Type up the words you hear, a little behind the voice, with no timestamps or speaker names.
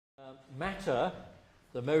Matter,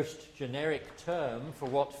 the most generic term for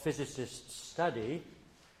what physicists study,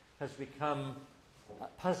 has become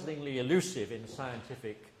puzzlingly elusive in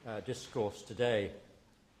scientific discourse today.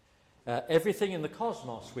 Everything in the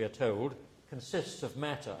cosmos, we are told, consists of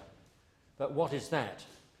matter. But what is that?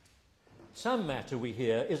 Some matter, we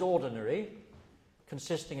hear, is ordinary,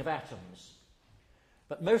 consisting of atoms.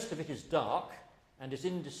 But most of it is dark and is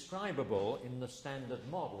indescribable in the standard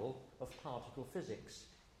model of particle physics.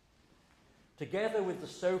 Together with the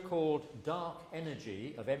so-called dark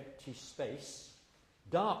energy of empty space,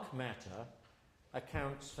 dark matter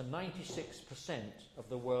accounts for 96% of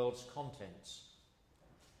the world's contents.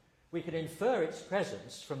 We can infer its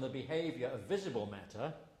presence from the behaviour of visible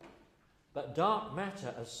matter, but dark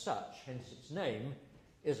matter as such, hence its name,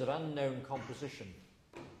 is of unknown composition.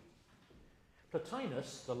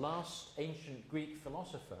 Plotinus, the last ancient Greek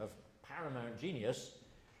philosopher of paramount genius,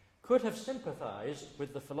 could have sympathized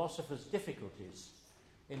with the philosopher's difficulties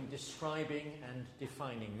in describing and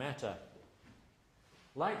defining matter.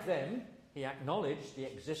 Like them, he acknowledged the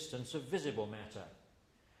existence of visible matter,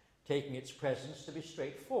 taking its presence to be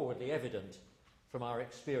straightforwardly evident from our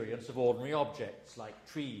experience of ordinary objects like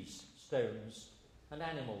trees, stones, and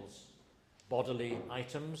animals, bodily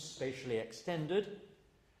items spatially extended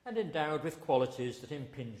and endowed with qualities that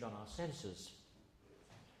impinge on our senses.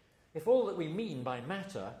 If all that we mean by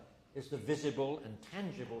matter is the visible and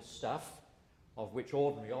tangible stuff of which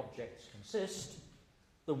ordinary objects consist,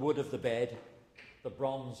 the wood of the bed, the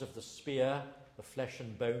bronze of the spear, the flesh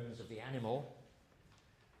and bones of the animal,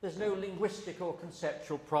 there's no linguistic or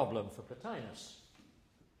conceptual problem for Plotinus.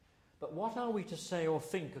 But what are we to say or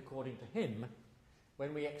think according to him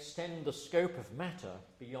when we extend the scope of matter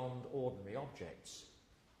beyond ordinary objects?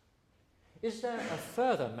 Is there a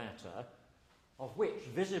further matter of which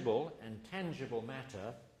visible and tangible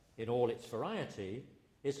matter in all its variety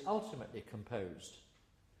is ultimately composed,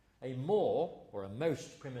 a more or a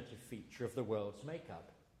most primitive feature of the world's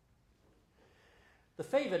makeup? The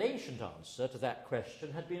favoured ancient answer to that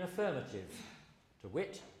question had been affirmative, to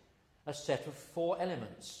wit, a set of 4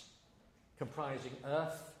 elements comprising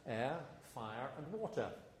earth, air, fire and water.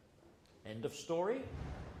 End of story?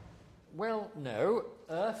 Well, no.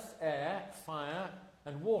 Earth, air, fire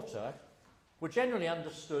and water were generally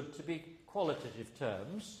understood to be qualitative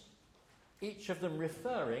terms, each of them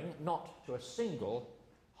referring not to a single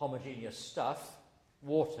homogeneous stuff,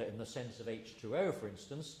 water in the sense of H2O, for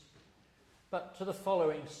instance, but to the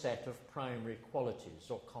following set of primary qualities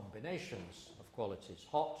or combinations of qualities: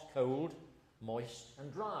 hot, cold, moist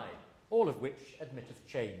and dry, all of which admit of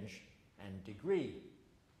change and degree.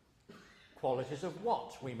 Qualities of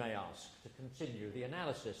what, we may ask, to continue the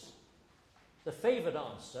analysis? The favoured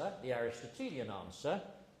answer, the Aristotelian answer,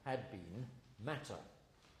 had been matter.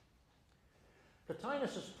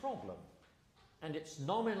 Plotinus's problem and its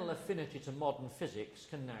nominal affinity to modern physics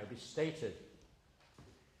can now be stated.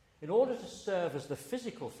 In order to serve as the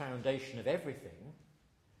physical foundation of everything,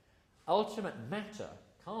 ultimate matter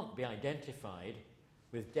can't be identified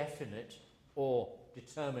with definite or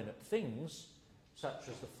determinate things, such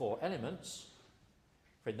as the 4 elements,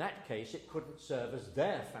 for in that case it couldn't serve as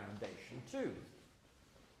their foundation too.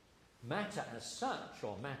 Matter as such,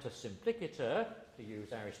 or matter simpliciter, to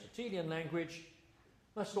use Aristotelian language,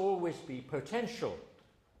 must always be potential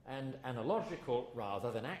and analogical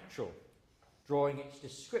rather than actual, drawing its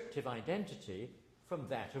descriptive identity from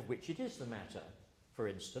that of which it is the matter, for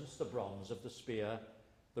instance, the bronze of the spear,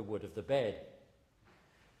 the wood of the bed.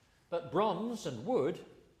 But bronze and wood,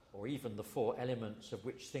 or even the 4 elements of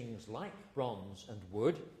which things like bronze and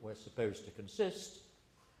wood were supposed to consist,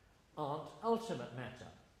 aren't ultimate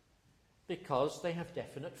matter, because they have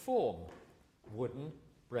definite form, wooden,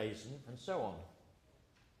 brazen, and so on.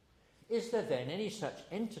 Is there then any such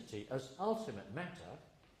entity as ultimate matter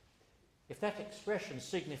if that expression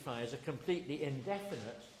signifies a completely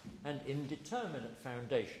indefinite and indeterminate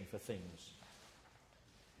foundation for things?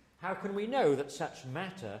 How can we know that such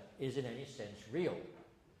matter is in any sense real,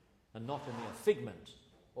 and not a mere figment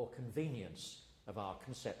or convenience of our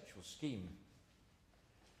conceptual scheme?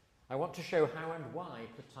 I want to show how and why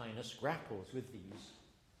Plotinus grapples with these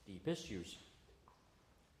deep issues.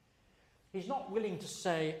 He's not willing to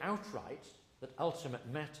say outright that ultimate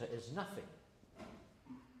matter is nothing.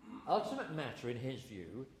 Ultimate matter, in his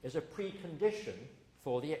view, is a precondition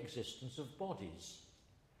for the existence of bodies,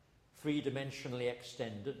 three-dimensionally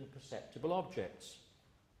extended and perceptible objects.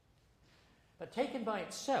 But taken by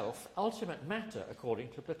itself, ultimate matter,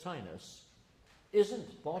 according to Plotinus,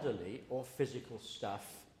 isn't bodily or physical stuff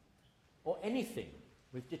or anything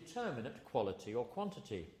with determinate quality or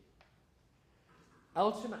quantity.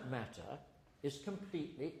 Ultimate matter is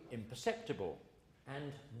completely imperceptible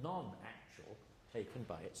and non-actual, taken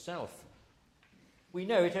by itself. We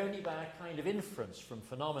know it only by a kind of inference from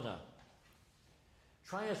phenomena.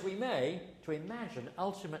 Try as we may to imagine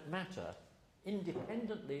ultimate matter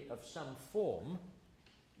independently of some form,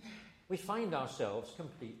 we find ourselves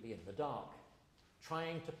completely in the dark,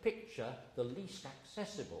 trying to picture the least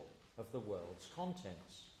accessible of the world's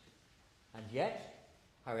contents. And yet,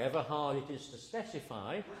 however hard it is to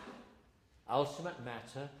specify, ultimate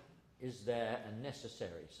matter is there and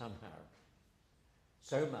necessary somehow.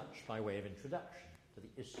 So much by way of introduction to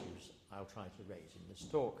the issues I'll try to raise in this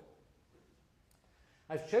talk.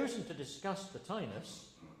 I've chosen to discuss Plotinus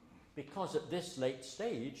because at this late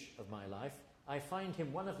stage of my life, I find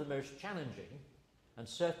him one of the most challenging and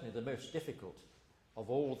certainly the most difficult of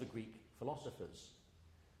all the Greek philosophers,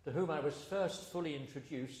 to whom I was first fully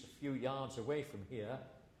introduced a few yards away from here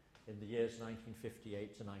in the years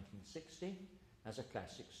 1958 to 1960 as a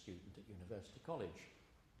classic student at University College.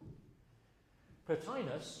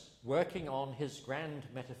 Plotinus, working on his grand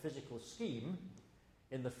metaphysical scheme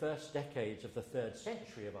in the first decades of the 3rd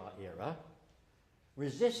century of our era,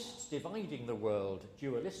 resists dividing the world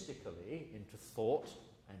dualistically into thought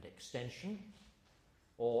and extension,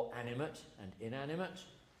 or animate and inanimate,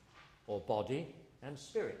 or body and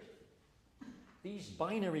spirit. These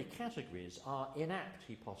binary categories are inapt,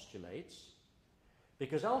 he postulates,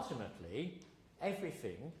 because ultimately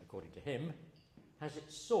everything, according to him, has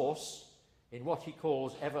its source in what he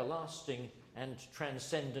calls everlasting and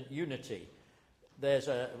transcendent unity. There's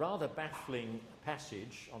a rather baffling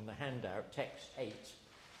passage on the handout, text 8,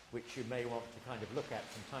 which you may want to kind of look at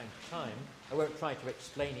from time to time. I won't try to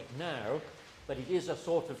explain it now, but it is a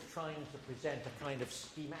sort of trying to present a kind of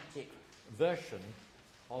schematic version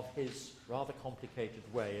of his rather complicated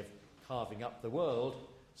way of carving up the world,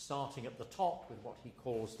 starting at the top with what he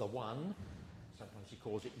calls the One. Sometimes he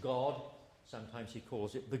calls it God, sometimes he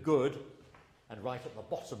calls it the Good, and right at the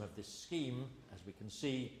bottom of this scheme, as we can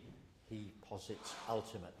see, he posits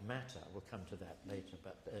ultimate matter. We'll come to that later,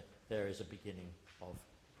 but there is a beginning of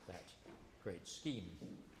that great scheme.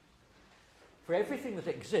 For everything that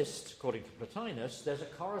exists, according to Plotinus, there's a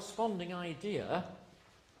corresponding idea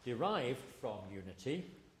derived from unity,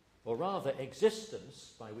 or rather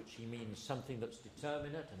existence, by which he means something that's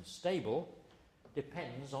determinate and stable,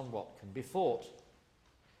 depends on what can be thought.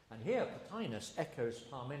 And here Plotinus echoes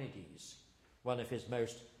Parmenides, one of his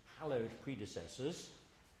most hallowed predecessors,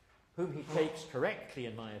 whom he takes correctly,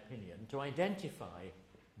 in my opinion, to identify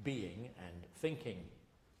being and thinking.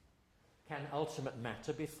 Can ultimate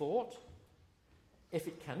matter be thought? If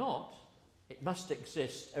it cannot, it must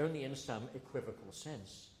exist only in some equivocal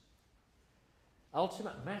sense.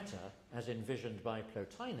 Ultimate matter, as envisioned by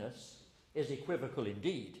Plotinus, is equivocal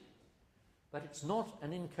indeed, but it's not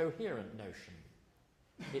an incoherent notion.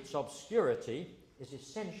 Its obscurity is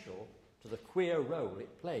essential to the queer role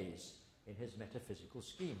it plays in his metaphysical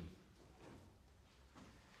scheme.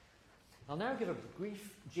 I'll now give a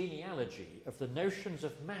brief genealogy of the notions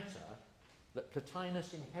of matter that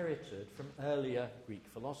Plotinus inherited from earlier Greek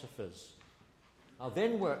philosophers. I'll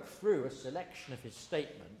then work through a selection of his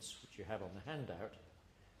statements, which you have on the handout,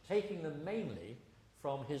 taking them mainly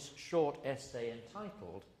from his short essay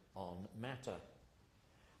entitled On Matter.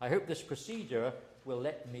 I hope this procedure will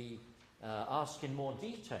let me ask in more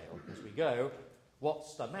detail as we go,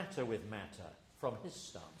 what's the matter with matter from his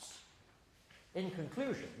stance? In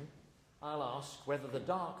conclusion, I'll ask whether the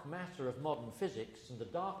dark matter of modern physics and the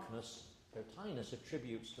darkness Plotinus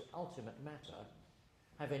attributes to ultimate matter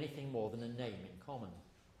have anything more than a name in common.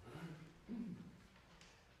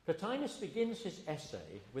 Plotinus begins his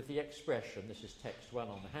essay with the expression, this is text 1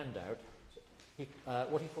 on the handout,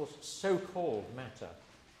 what he calls so-called matter.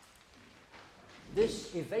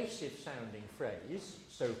 This evasive-sounding phrase,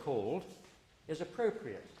 so-called, is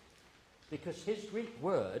appropriate because his Greek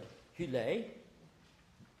word, hule,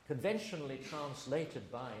 conventionally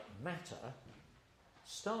translated by matter,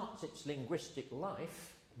 starts its linguistic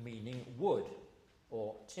life meaning wood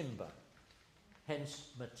or timber. Hence,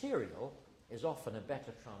 material is often a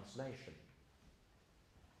better translation.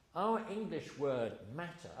 Our English word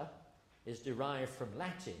matter is derived from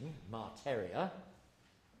Latin materia.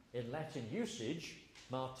 In Latin usage,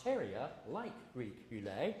 materia, like Greek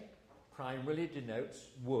hule, primarily denotes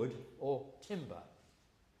wood or timber,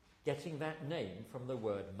 getting that name from the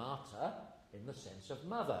word mater in the sense of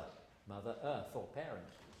mother, Mother Earth or parent.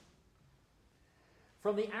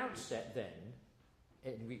 From the outset then,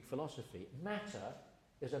 in Greek philosophy, matter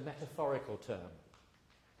is a metaphorical term,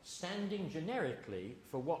 standing generically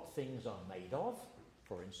for what things are made of,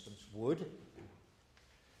 for instance wood,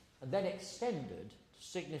 and then extended to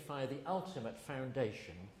signify the ultimate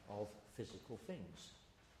foundation of physical things.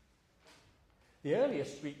 The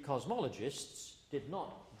earliest Greek cosmologists did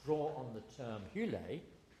not draw on the term hule,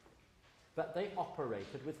 but they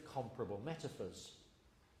operated with comparable metaphors.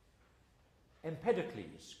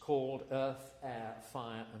 Empedocles called earth, air,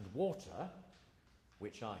 fire, and water,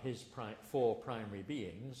 which are his four primary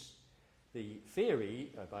beings. The theory,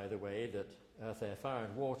 by the way, that earth, air, fire,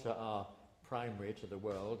 and water are primary to the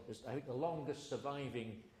world is, I think, the longest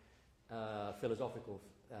surviving philosophical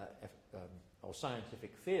or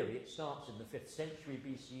scientific theory. It starts in the 5th century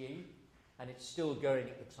BCE, and it's still going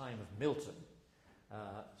at the time of Milton.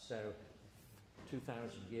 So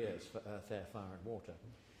 2,000 years for earth, air, fire, and water.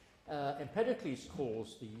 Empedocles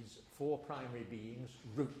calls these four primary beings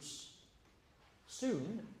roots.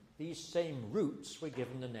 Soon, these same roots were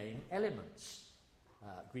given the name elements.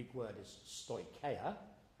 Greek word is stoicheia,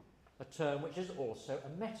 a term which is also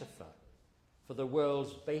a metaphor for the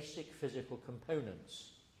world's basic physical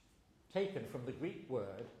components, taken from the Greek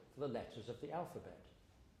word for the letters of the alphabet.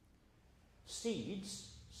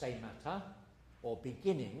 Seeds, semata, or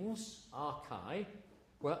beginnings, archai,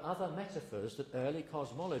 were other metaphors that early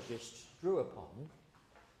cosmologists drew upon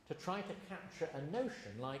to try to capture a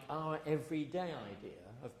notion like our everyday idea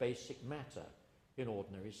of basic matter in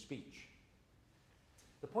ordinary speech.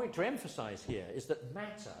 The point to emphasize here is that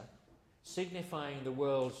matter, signifying the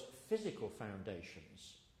world's physical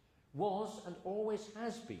foundations, was and always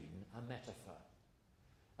has been a metaphor,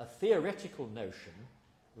 a theoretical notion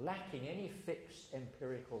lacking any fixed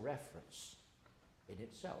empirical reference in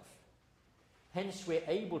itself. Hence, we're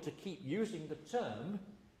able to keep using the term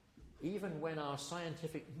even when our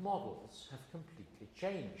scientific models have completely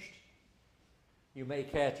changed. You may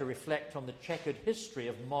care to reflect on the checkered history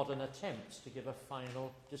of modern attempts to give a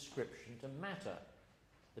final description to matter.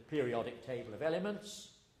 The periodic table of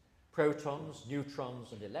elements, protons,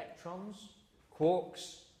 neutrons and electrons,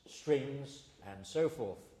 quarks, strings, and so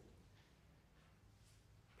forth.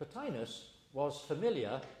 Plotinus was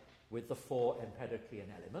familiar with the four Empedoclean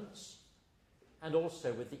elements and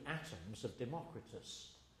also with the atoms of Democritus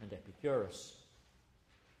and Epicurus.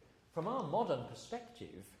 From our modern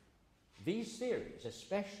perspective, these theories,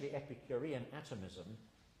 especially Epicurean atomism,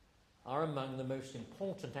 are among the most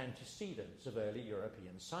important antecedents of early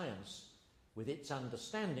European science, with its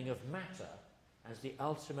understanding of matter as the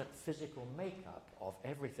ultimate physical makeup of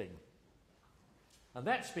everything. And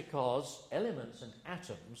that's because elements and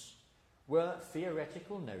atoms were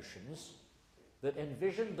theoretical notions that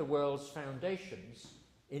envisioned the world's foundations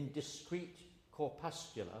in discrete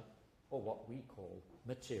corpuscular, or what we call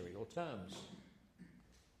material terms.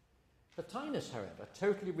 Plotinus, however,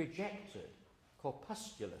 totally rejected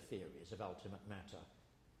corpuscular theories of ultimate matter.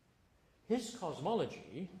 His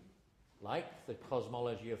cosmology, like the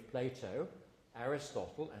cosmology of Plato,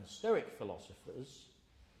 Aristotle, and Stoic philosophers,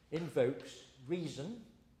 invokes reason,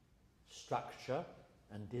 structure,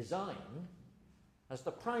 and design as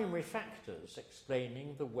the primary factors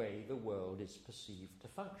explaining the way the world is perceived to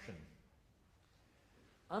function.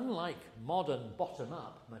 Unlike modern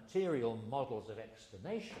bottom-up material models of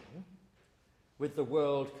explanation, with the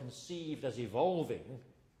world conceived as evolving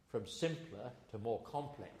from simpler to more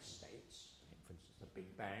complex states, for instance, the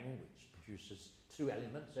Big Bang, which produces two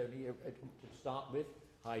elements only to start with,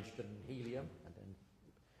 hydrogen and helium, and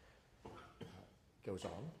then goes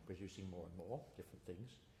on, producing more and more different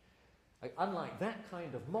things. Unlike that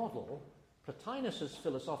kind of model, Plotinus's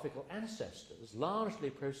philosophical ancestors largely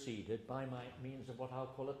proceeded by means of what I'll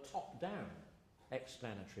call a top-down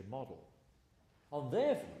explanatory model. On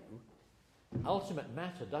their view, ultimate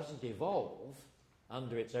matter doesn't evolve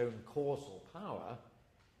under its own causal power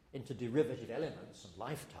into derivative elements and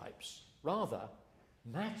life types. Rather,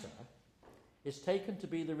 matter is taken to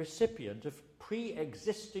be the recipient of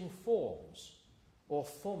pre-existing forms or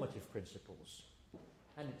formative principles.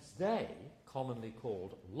 And it's they, commonly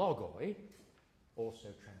called logoi, also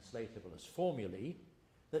translatable as formulae,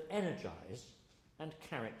 that energize and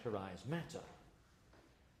characterize matter.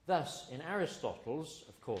 Thus, in Aristotle's,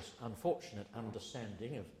 of course, unfortunate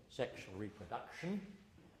understanding of sexual reproduction,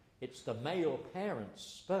 it's the male parent's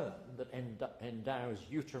sperm that endows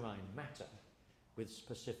uterine matter with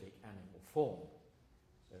specific animal form.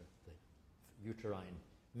 So the uterine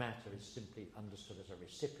matter is simply understood as a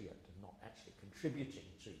recipient and not actually contributing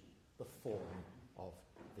to the form of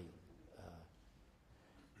the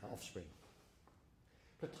offspring.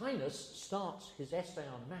 Plotinus starts his essay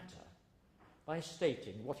on matter by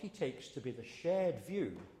stating what he takes to be the shared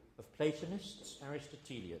view of Platonists,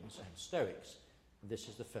 Aristotelians, and Stoics. This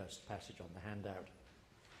is the first passage on the handout.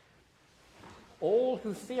 All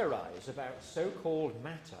who theorize about so-called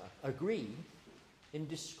matter agree in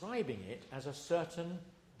describing it as a certain,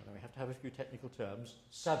 we have to have a few technical terms,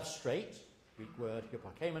 substrate, Greek word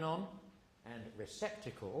hypokemenon, and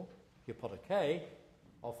receptacle, hypodoke,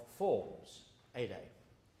 of forms, ede.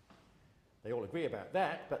 They all agree about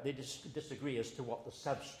that, but they disagree as to what the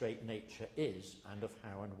substrate nature is and of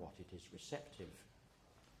how and what it is receptive.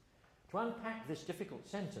 To unpack this difficult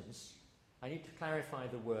sentence, I need to clarify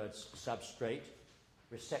the words substrate,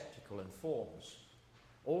 receptacle, and forms.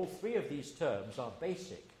 All three of these terms are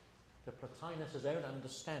basic to Plotinus' own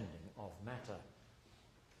understanding of matter.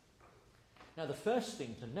 Now, the first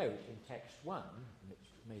thing to note in text 1, and it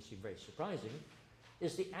may seem very surprising,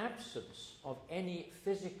 is the absence of any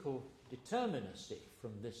physical determinacy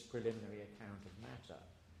from this preliminary account of matter.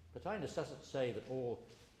 Plotinus doesn't say that all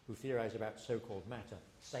who theorize about so-called matter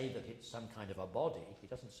say that it's some kind of a body. He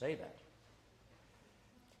doesn't say that.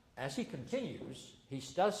 As he continues, he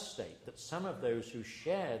does state that some of those who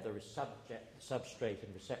share the substrate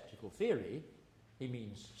and receptacle theory, he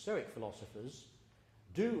means Stoic philosophers,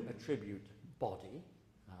 do attribute body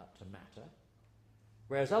to matter,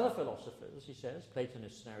 whereas other philosophers, he says,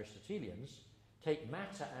 Platonists and Aristotelians, take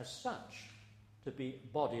matter as such to be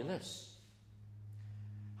bodiless.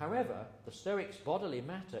 However, the Stoics' bodily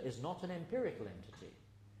matter is not an empirical entity,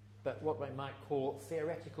 but what we might call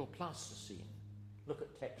theoretical plasticine. Look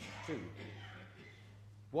at text 2.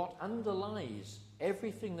 What underlies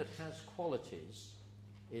everything that has qualities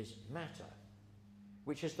is matter,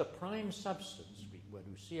 which is the prime substance, Greek word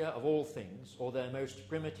ousia, of all things, or their most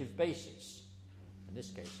primitive basis. In this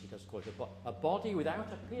case, he does call it a body without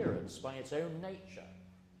appearance by its own nature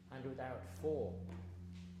and without form.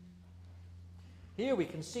 Here we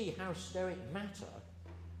can see how Stoic matter,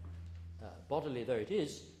 bodily though it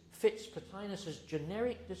is, fits Plotinus'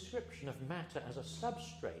 generic description of matter as a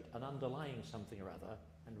substrate, an underlying something or other,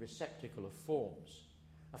 and receptacle of forms,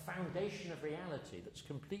 a foundation of reality that's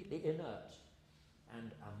completely inert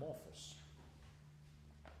and amorphous.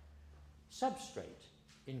 Substrate,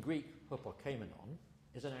 in Greek hypokemenon,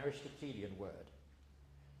 is an Aristotelian word.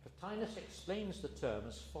 Plotinus explains the term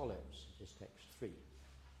as follows, it is text 3.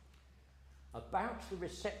 About the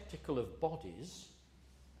receptacle of bodies,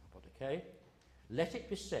 hypodoke, let it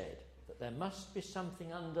be said that there must be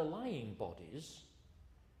something underlying bodies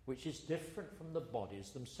which is different from the bodies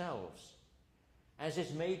themselves, as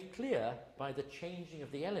is made clear by the changing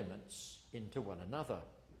of the elements into one another.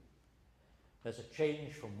 There's a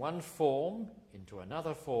change from one form into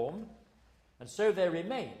another form, and so there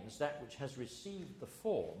remains that which has received the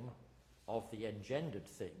form of the engendered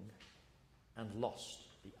thing and lost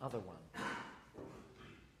the other one.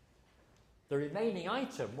 The remaining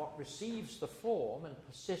item, what receives the form and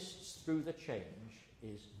persists through the change,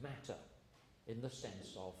 is matter, in the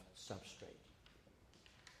sense of substrate.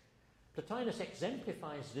 Plotinus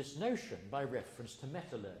exemplifies this notion by reference to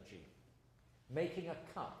metallurgy, making a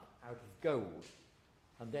cup out of gold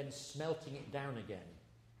and then smelting it down again.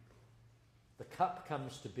 The cup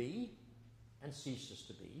comes to be and ceases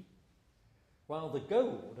to be, while the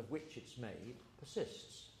gold of which it's made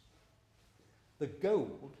persists. The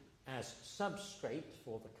gold, as substrate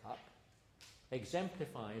for the cup,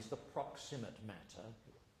 exemplifies the proximate matter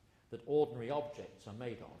that ordinary objects are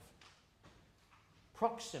made of.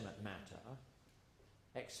 Proximate matter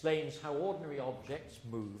explains how ordinary objects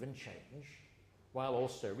move and change, while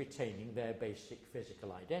also retaining their basic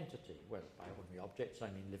physical identity. Well, by ordinary objects I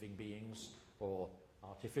mean living beings or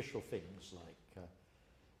artificial things like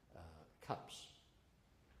cups.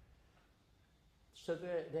 So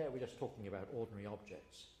there we're just talking about ordinary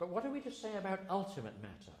objects. But what are we to say about ultimate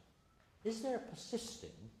matter? Is there a persisting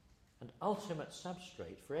and ultimate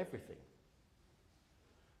substrate for everything?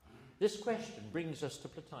 This question brings us to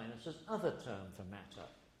Plotinus' other term for matter,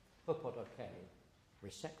 hypodoke,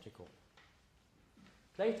 receptacle.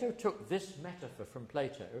 Plato took this metaphor from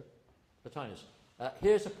Plotinus.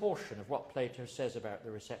 Here's a portion of what Plato says about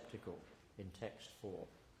the receptacle in text 4.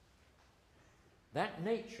 That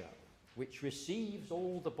nature which receives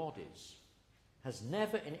all the bodies has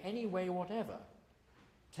never in any way whatever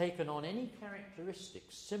taken on any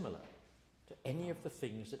characteristics similar to any of the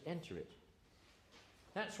things that enter it.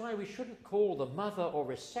 That's why we shouldn't call the mother or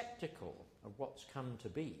receptacle of what's come to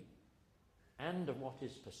be and of what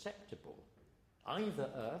is perceptible either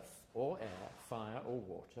earth or air, fire or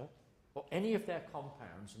water, or any of their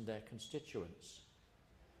compounds and their constituents.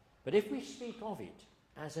 But if we speak of it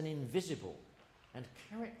as an invisible and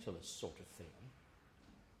characterless sort of thing,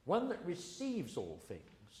 one that receives all things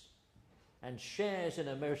and shares in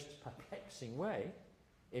a most perplexing way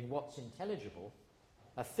in what's intelligible,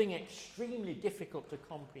 a thing extremely difficult to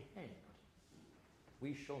comprehend,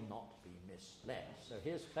 we shall not be misled. So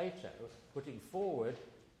here's Plato putting forward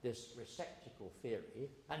this receptacle theory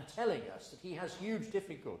and telling us that he has huge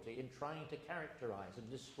difficulty in trying to characterize and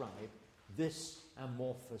describe this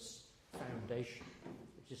amorphous foundation,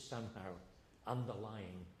 which is somehow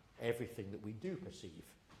underlying everything that we do perceive.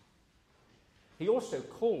 He also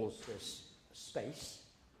calls this space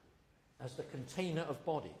as the container of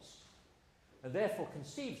bodies, and therefore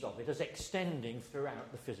conceives of it as extending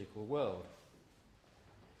throughout the physical world.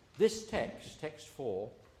 This text, text 4,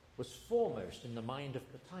 was foremost in the mind of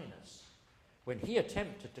Plotinus when he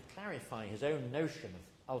attempted to clarify his own notion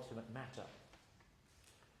of ultimate matter.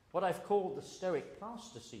 What I've called the Stoic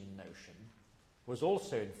plasticine notion was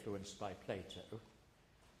also influenced by Plato,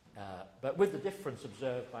 but with the difference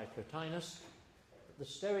observed by Plotinus, the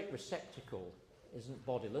Stoic receptacle isn't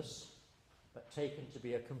bodiless, but taken to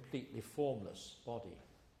be a completely formless body.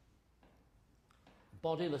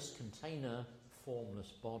 Bodiless container, formless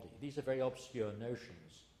body. These are very obscure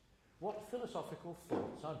notions. What philosophical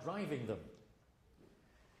thoughts are driving them?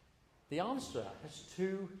 The answer has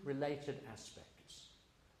two related aspects.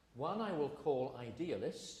 One I will call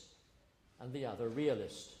idealist, and the other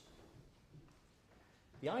realist.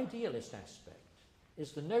 The idealist aspect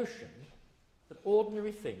is the notion that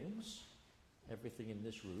ordinary things, everything in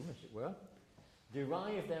this room as it were,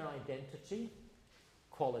 derive their identity,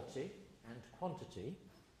 quality and quantity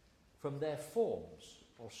from their forms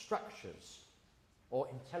or structures or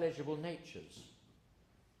intelligible natures,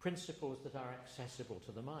 principles that are accessible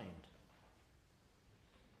to the mind.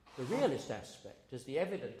 The realist aspect is the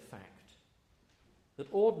evident fact that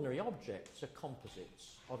ordinary objects are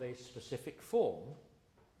composites of a specific form,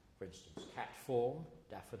 for instance, cat form,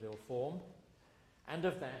 daffodil form, and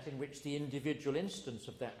of that in which the individual instance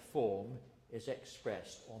of that form is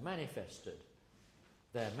expressed or manifested,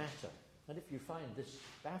 their matter. And if you find this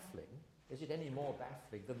baffling, is it any more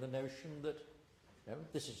baffling than the notion that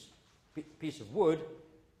this is piece of wood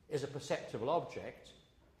is a perceptible object,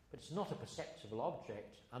 but it's not a perceptible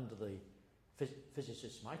object under the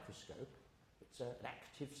physicist's microscope. It's an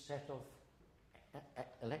active set of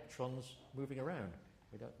electrons moving around.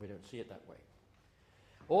 We don't see it that way.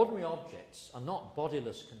 Ordinary objects are not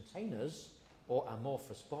bodiless containers or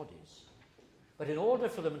amorphous bodies, but in order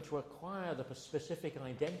for them to acquire the specific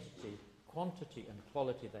identity, quantity and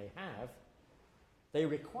quality they have, they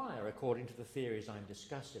require, according to the theories I'm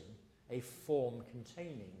discussing, a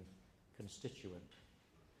form-containing constituent.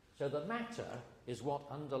 So the matter is what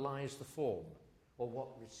underlies the form, or what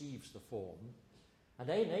receives the form, and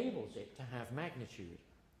enables it to have magnitude.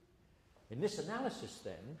 In this analysis,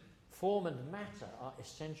 then, form and matter are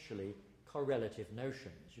essentially correlative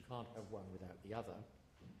notions. You can't have one without the other.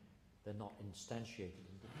 They're not instantiated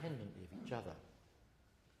independently of each other.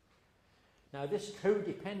 Now, this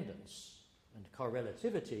codependence and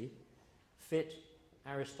correlativity fit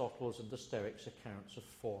Aristotle's and the Stoics' accounts of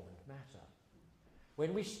form and matter.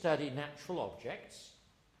 When we study natural objects,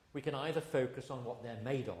 we can either focus on what they're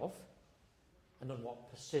made of and on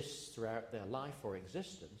what persists throughout their life or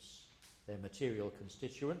existence, their material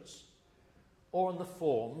constituents, or on the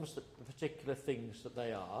forms that the particular things that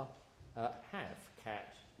they are have,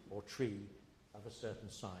 cat or tree of a certain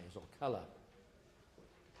size or colour.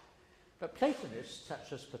 But Platonists,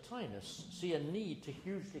 such as Plotinus, see a need to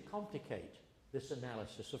hugely complicate this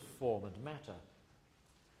analysis of form and matter.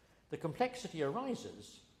 The complexity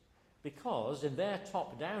arises because, in their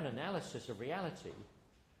top-down analysis of reality,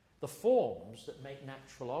 the forms that make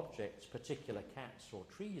natural objects, particular cats or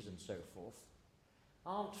trees and so forth,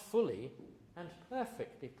 aren't fully and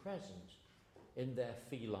perfectly present in their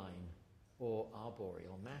feline or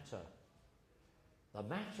arboreal matter. The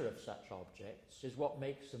matter of such objects is what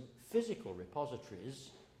makes them physical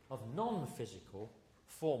repositories of non-physical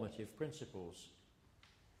formative principles.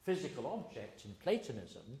 Physical objects in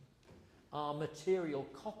Platonism are material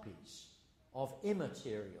copies of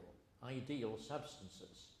immaterial ideal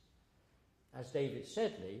substances, as David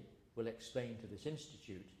Sedley will explain to this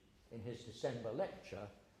institute in his December lecture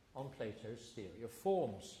on Plato's theory of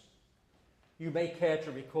forms. You may care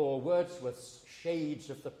to recall Wordsworth's shades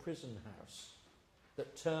of the prison house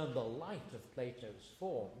that turn the light of Plato's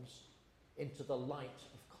forms into the light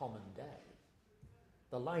of common day.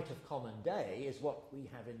 The light of common day is what we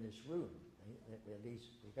have in this room. At least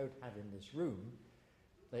we don't have in this room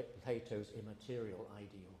Plato's immaterial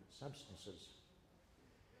ideal substances.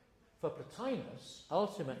 For Plotinus,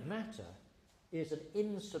 ultimate matter is an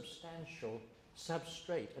insubstantial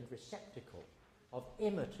substrate and receptacle of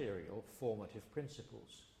immaterial formative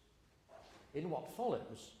principles. In what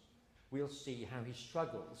follows, we'll see how he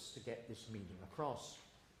struggles to get this meaning across.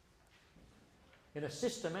 In a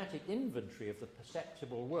systematic inventory of the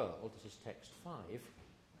perceptible world, this is text 5,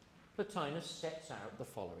 Plotinus sets out the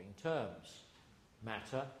following terms: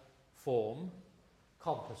 matter, form,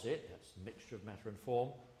 composite, that's the mixture of matter and form,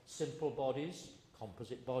 simple bodies,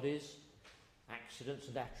 composite bodies, accidents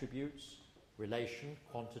and attributes, relation,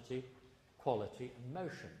 quantity, quality, and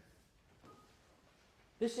motion.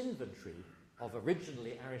 This inventory of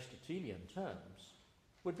originally Aristotelian terms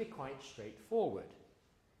would be quite straightforward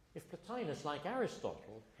if Plotinus, like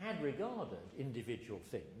Aristotle, had regarded individual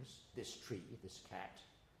things, this tree, this cat,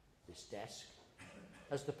 this desk,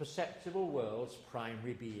 as the perceptible world's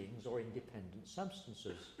primary beings or independent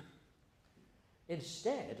substances.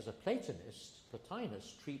 Instead, as a Platonist,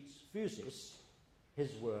 Plotinus treats physis,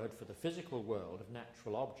 his word for the physical world of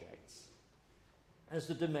natural objects, as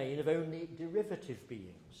the domain of only derivative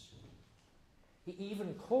beings. He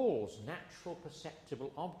even calls natural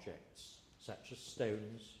perceptible objects, such as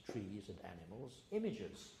stones, trees, and animals,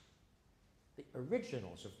 images, the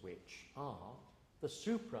originals of which are the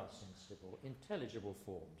suprasensible, intelligible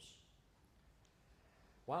forms.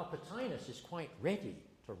 While Plotinus is quite ready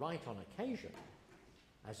to write on occasion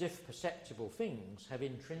as if perceptible things have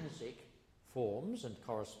intrinsic forms and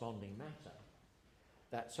corresponding matter,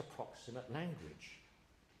 that's approximate language.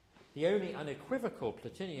 The only unequivocal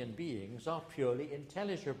Plotinian beings are purely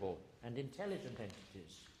intelligible and intelligent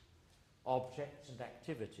entities, objects and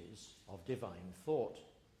activities of divine thought.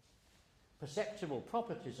 Perceptible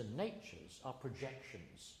properties and natures are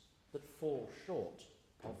projections that fall short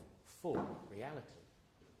of full reality.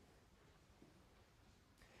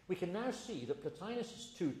 We can now see that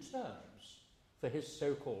Plotinus' two terms for his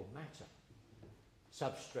so-called matter,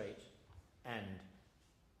 substrate and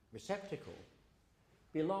receptacle,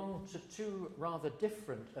 belong to two rather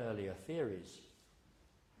different earlier theories.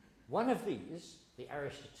 One of these, the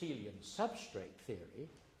Aristotelian substrate theory,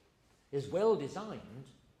 is well designed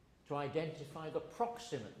to identify the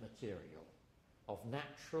proximate material of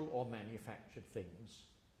natural or manufactured things,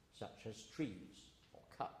 such as trees or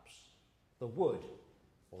cups, the wood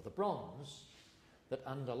or the bronze that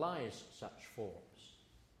underlies such forms.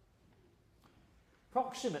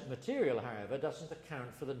 Proximate material, however, doesn't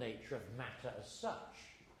account for the nature of matter as such.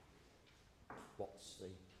 What's the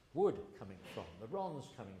wood coming from, the bronze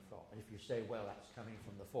coming from? And if you say, well, that's coming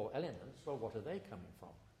from the four elements, well, what are they coming from?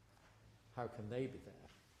 How can they be there?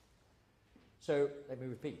 So, let me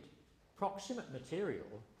repeat. Proximate material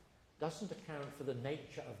doesn't account for the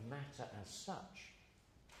nature of matter as such.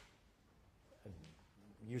 And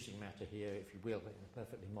using matter here, if you will, in a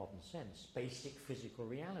perfectly modern sense, basic physical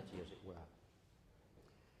reality, as it were.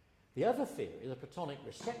 The other theory, the Platonic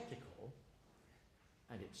receptacle,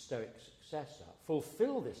 and its Stoic successor,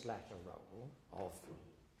 fulfill this latter role of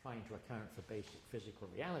trying to account for basic physical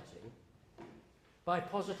reality by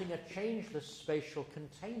positing a changeless spatial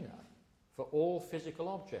container for all physical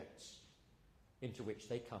objects into which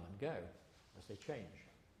they come and go as they change.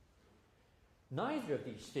 Neither of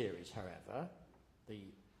these theories, however, the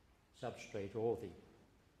substrate or the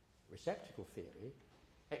receptacle theory,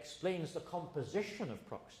 explains the composition of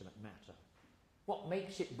proximate matter, what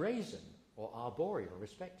makes it brazen or arboreal,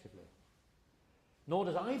 respectively. Nor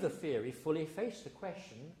does either theory fully face the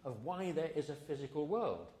question of why there is a physical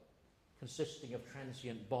world consisting of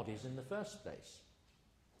transient bodies in the first place.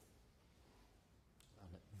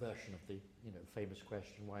 A version of the famous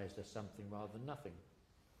question, why is there something rather than nothing?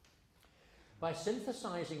 By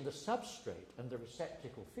synthesizing the substrate and the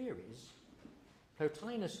receptacle theories,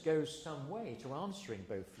 Plotinus goes some way to answering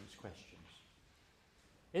both these questions.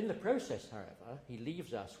 In the process, however, he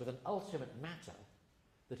leaves us with an ultimate matter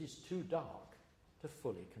that is too dark to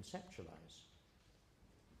fully conceptualize.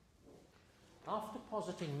 After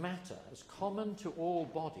positing matter as common to all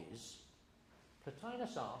bodies,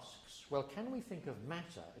 Plotinus asks, well, can we think of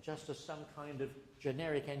matter just as some kind of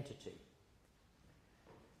generic entity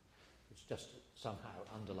which just somehow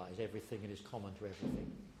underlies everything and is common to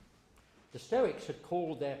everything? The Stoics had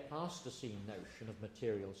called their Plasticine notion of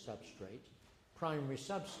material substrate primary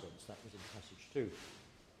substance, that was in passage 2,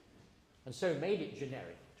 and so made it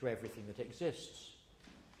generic to everything that exists.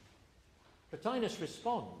 Plotinus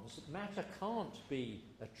responds that matter can't be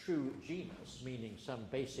a true genus, meaning some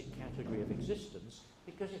basic category of existence,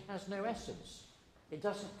 because it has no essence. It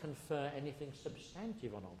doesn't confer anything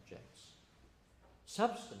substantive on objects.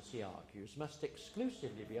 Substance, he argues, must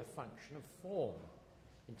exclusively be a function of form,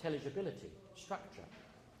 intelligibility, structure.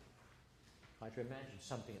 Try to imagine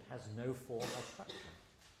something that has no form or structure.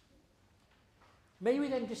 May we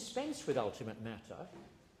then dispense with ultimate matter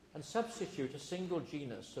and substitute a single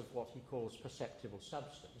genus of what he calls perceptible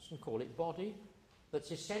substance and call it body,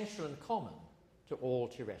 that's essential and common to all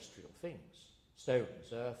terrestrial things?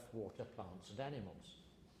 stones, earth, water, plants, and animals.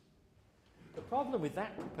 The problem with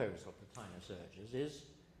that proposal, Plotinus urges, is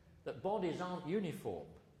that bodies aren't uniform.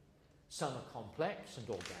 Some are complex and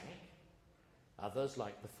organic. Others,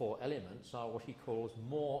 like the four elements, are what he calls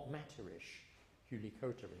more matterish,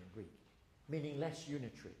 hylikotery in Greek, meaning less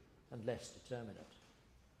unitary and less determinate.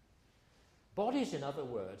 Bodies, in other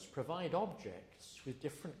words, provide objects with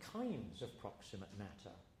different kinds of proximate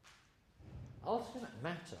matter. Ultimate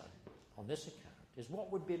matter, on this account, is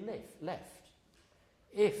what would be left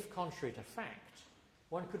if, contrary to fact,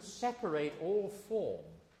 one could separate all form,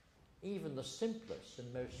 even the simplest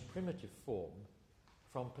and most primitive form,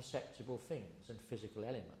 from perceptible things and physical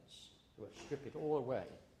elements. So strip it all away,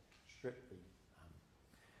 strip the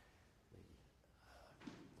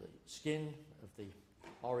skin of the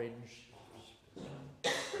orange,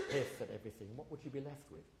 pith and everything. What would you be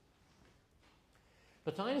left with?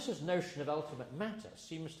 Plotinus' notion of ultimate matter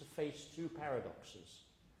seems to face two paradoxes.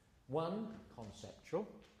 One, conceptual,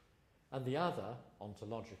 and the other,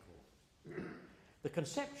 ontological. The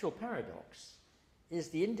conceptual paradox is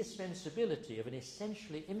the indispensability of an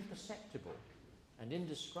essentially imperceptible and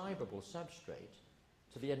indescribable substrate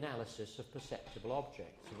to the analysis of perceptible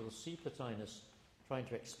objects. And we'll see Plotinus trying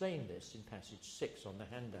to explain this in passage 6 on the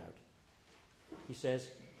handout. He says,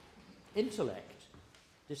 intellect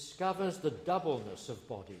discovers the doubleness of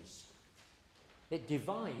bodies. It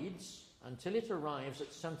divides until it arrives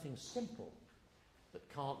at something simple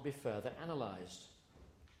that can't be further analysed.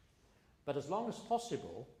 But as long as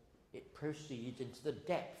possible, it proceeds into the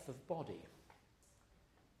depth of body.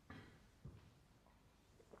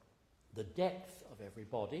 The depth of every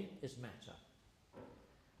body is matter.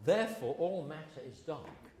 Therefore, all matter is dark,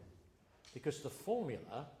 because the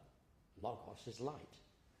formula, logos, is light.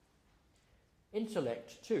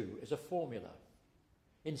 Intellect, too, is a formula.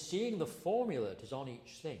 In seeing the formula that is on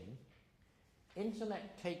each thing,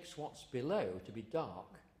 intellect takes what's below to be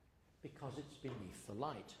dark because it's beneath the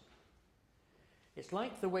light. It's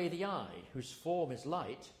like the way the eye, whose form is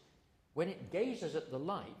light, when it gazes at the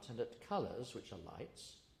light and at colours, which are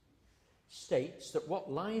lights, states that what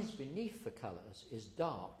lies beneath the colours is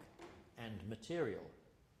dark and material,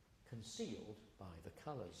 concealed by the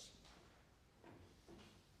colours.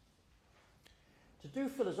 To do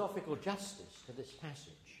philosophical justice to this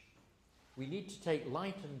passage, we need to take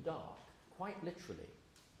light and dark quite literally,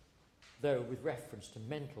 though with reference to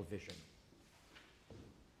mental vision.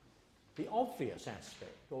 The obvious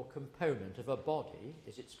aspect or component of a body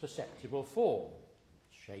is its perceptible form,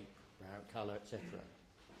 shape, colour, etc.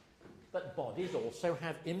 But bodies also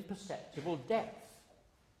have imperceptible depth.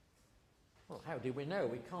 Well, how do we know?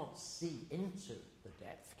 We can't see into the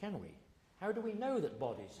depth, can we? How do we know that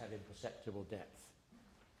bodies have imperceptible depth?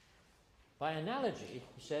 By analogy,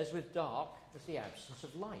 he says, with dark as the absence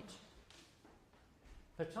of light.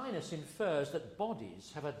 Plotinus infers that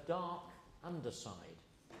bodies have a dark underside,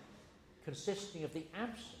 consisting of the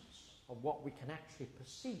absence of what we can actually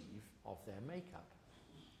perceive of their makeup.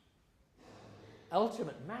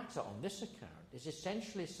 Ultimate matter on this account is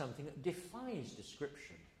essentially something that defies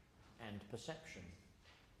description and perception.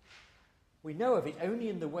 We know of it only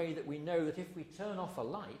in the way that we know that if we turn off a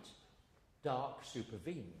light, dark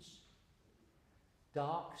supervenes.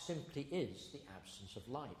 Dark simply is the absence of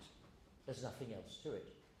light. There's nothing else to it.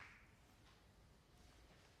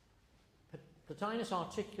 Plotinus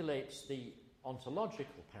articulates the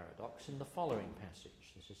ontological paradox in the following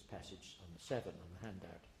passage. This is passage 7 on the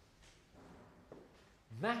handout.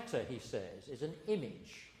 Matter, he says, is an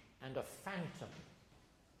image and a phantom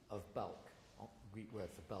of bulk. Greek word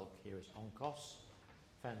for bulk here is onkos.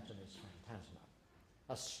 Phantom is phantasma.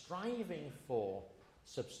 A striving for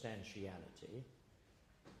substantiality.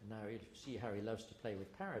 Now you see how he loves to play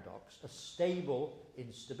with paradox. A stable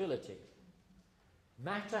instability.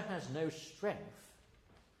 Matter has no strength,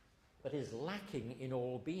 but is lacking in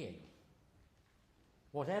all being.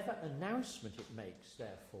 Whatever announcement it makes,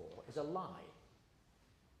 therefore, is a lie.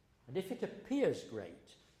 And if it appears great,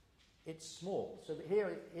 it's small. So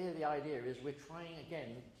here the idea is we're trying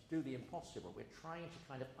again to do the impossible. We're trying to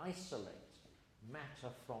kind of isolate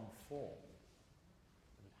matter from form.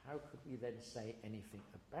 And how could we then say anything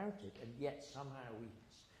about it? And yet somehow we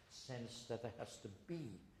sense that there has to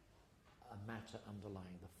be a matter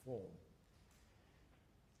underlying the form.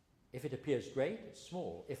 If it appears great, it's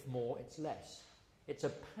small. If more, it's less. Its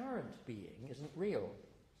apparent being isn't real,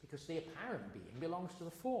 because the apparent being belongs to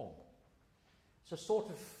the form. It's a sort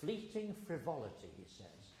of fleeting frivolity, he says.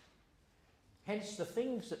 Hence, the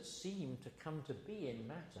things that seem to come to be in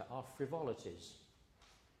matter are frivolities.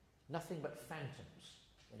 Nothing but phantoms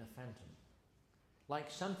in a phantom. Like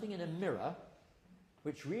something in a mirror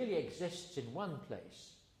which really exists in one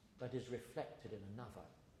place but is reflected in another.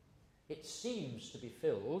 It seems to be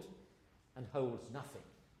filled and holds nothing.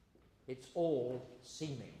 It's all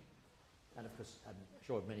seeming. And of course, I'm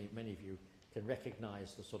sure many of you can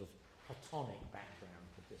recognize the sort of Platonic background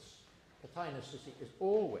of this. Plotinus is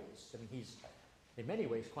always, he's in many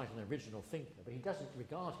ways quite an original thinker, but he doesn't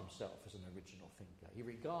regard himself as an original thinker. He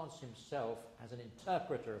regards himself as an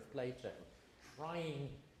interpreter of Plato, trying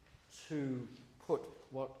to put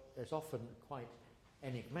what is often quite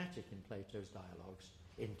enigmatic in Plato's dialogues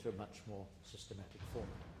into a much more systematic format.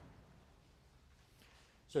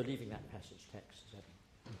 So leaving that passage text,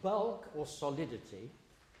 bulk or solidity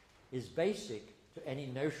is basic to any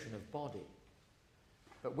notion of body.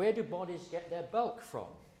 But where do bodies get their bulk from?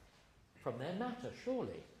 From their matter,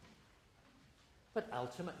 surely. But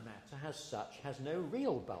ultimate matter as such has no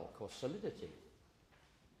real bulk or solidity.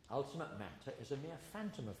 Ultimate matter is a mere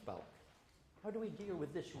phantom of bulk. How do we deal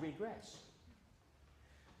with this regress?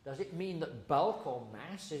 Does it mean that bulk or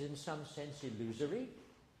mass is in some sense illusory,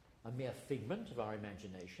 a mere figment of our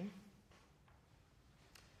imagination?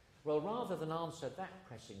 Well, rather than answer that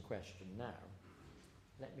pressing question now,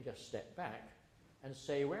 let me just step back and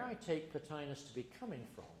say where I take Plotinus to be coming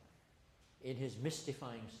from in his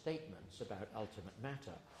mystifying statements about ultimate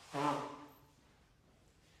matter.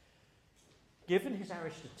 Given his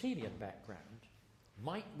Aristotelian background,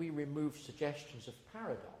 might we remove suggestions of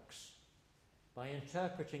paradox by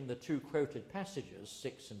interpreting the two quoted passages,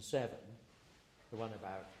 6 and 7, the one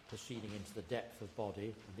about proceeding into the depth of body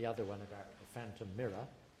and the other one about the phantom mirror?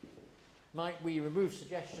 Might we remove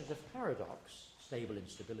suggestions of paradox, stable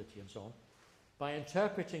instability and so on, by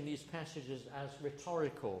interpreting these passages as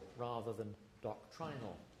rhetorical rather than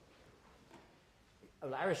doctrinal?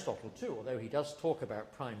 Well, Aristotle too, although he does talk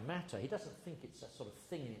about prime matter, he doesn't think it's a sort of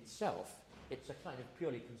thing in itself. It's a kind of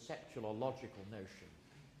purely conceptual or logical notion.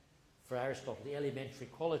 For Aristotle, the elementary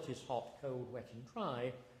qualities, hot, cold, wet and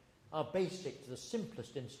dry, are basic to the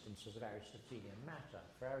simplest instances of Aristotelian matter.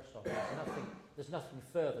 For Aristotle, there's nothing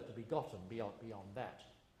further to be gotten beyond that.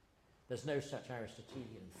 There's no such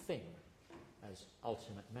Aristotelian thing as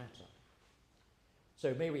ultimate matter.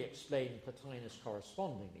 So may we explain Plotinus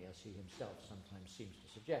correspondingly, as he himself sometimes seems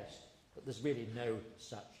to suggest, that there's really no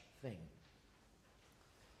such thing.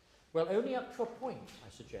 Well, only up to a point,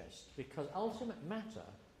 I suggest, because ultimate matter,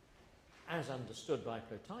 as understood by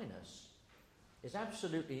Plotinus, is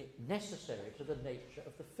absolutely necessary to the nature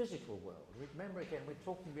of the physical world. Remember again, we're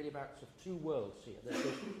talking really about sort of two worlds here. There's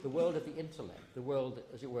the world of the intellect, the world,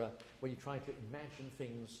 as it were, where you try to imagine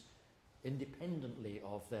things independently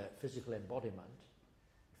of their physical embodiment,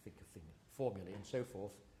 think of things, formulae and so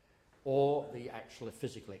forth, or the actual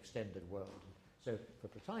physical extended world. So for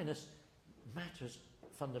Plotinus, matter's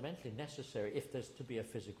fundamentally necessary if there's to be a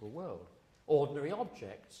physical world. Ordinary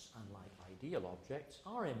objects, unlike ideal objects,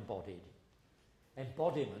 are embodied.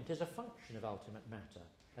 Embodiment is a function of ultimate matter,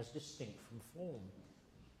 as distinct from form.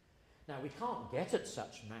 Now, we can't get at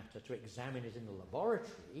such matter to examine it in the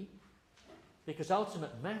laboratory, because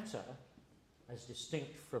ultimate matter, as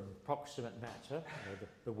distinct from proximate matter,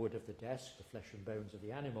 the wood of the desk, the flesh and bones of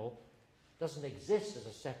the animal, doesn't exist as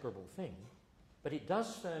a separable thing, but it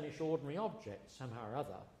does furnish ordinary objects, somehow or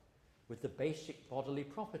other, with the basic bodily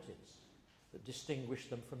properties that distinguish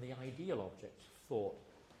them from the ideal objects of thought.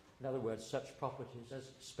 In other words, such properties as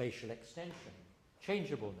spatial extension,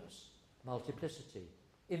 changeableness, multiplicity,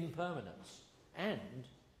 impermanence, and,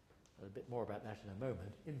 a bit more about that in a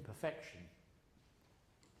moment, imperfection.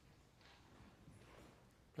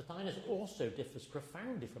 Plotinus also differs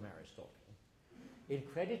profoundly from Aristotle in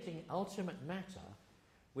crediting ultimate matter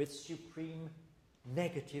with supreme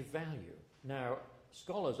negative value. Now,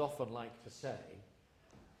 scholars often like to say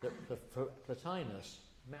that for Plotinus,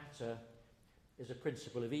 matter is a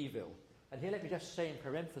principle of evil. And here let me just say in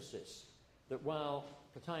parenthesis that while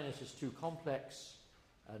Plotinus is too complex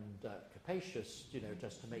and capacious,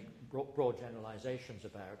 just to make broad generalizations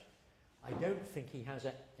about, I don't think he has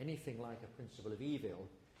anything like a principle of evil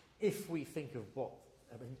if we think of what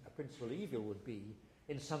a principle of evil would be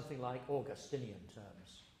in something like Augustinian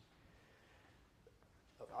terms.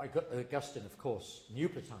 Augustine, of course, knew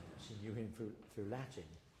Plotinus. He knew him through Latin.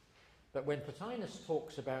 But when Plotinus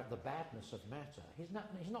talks about the badness of matter, he's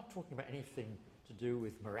not talking about anything to do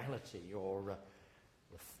with morality or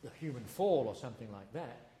the human fall or something like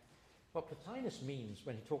that. What Plotinus means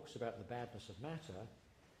when he talks about the badness of matter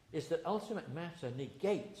is that ultimate matter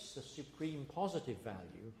negates the supreme positive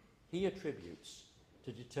value he attributes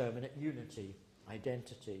to determinate unity,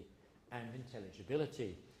 identity, and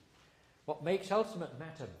intelligibility. What makes ultimate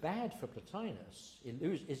matter bad for Plotinus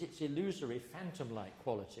is its illusory phantom-like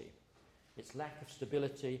quality, its lack of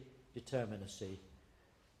stability, determinacy.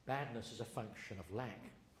 Badness is a function of lack.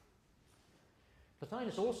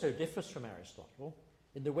 Plotinus also differs from Aristotle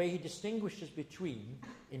in the way he distinguishes between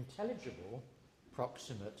intelligible,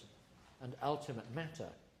 proximate, and ultimate matter.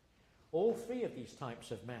 All three of these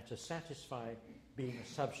types of matter satisfy being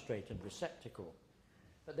a substrate and receptacle,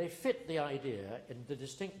 but they fit the idea in the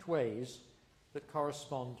distinct ways that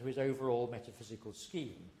correspond to his overall metaphysical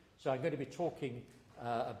scheme. So I'm going to be talking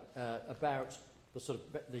about the sort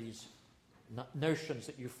of these notions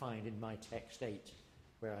that you find in my text 8,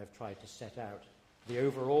 where I've tried to set out the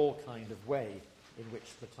overall kind of way in which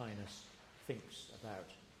Plotinus thinks about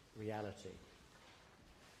reality.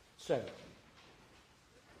 So,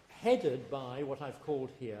 headed by what I've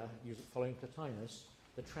called here, following Plotinus,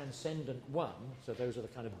 the transcendent one, so those are the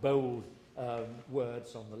kind of bold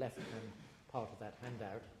words on the left-hand part of that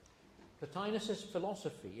handout. Plotinus's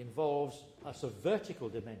philosophy involves a sort of vertical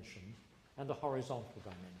dimension and a horizontal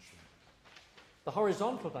dimension. The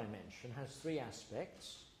horizontal dimension has three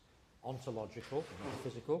aspects: ontological,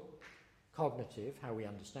 metaphysical; cognitive, how we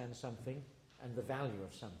understand something; and the value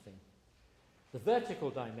of something. The vertical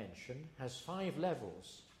dimension has 5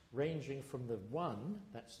 levels, ranging from the one,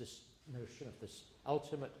 that's this notion of this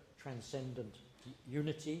ultimate transcendent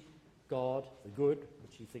unity, God, the good,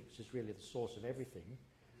 which he thinks is really the source of everything,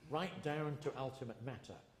 right down to ultimate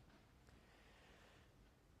matter,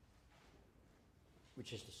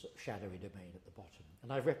 which is the sort of shadowy domain at the bottom.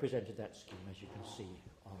 And I've represented that scheme, as you can see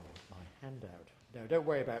on my handout. Now, don't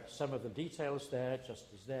worry about some of the details there, just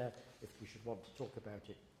as there, if we should want to talk about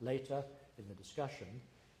it later in the discussion.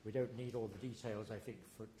 We don't need all the details, I think,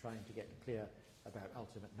 for trying to get clear about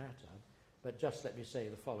ultimate matter, but just let me say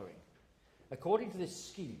the following. According to this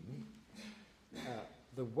scheme,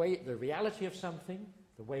 the reality of something,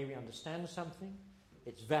 the way we understand something,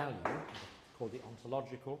 its value, called the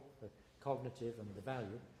ontological, the cognitive, and the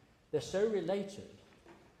value, they're so related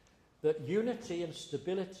that unity and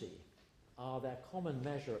stability are their common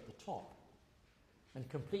measure at the top, and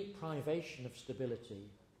complete privation of stability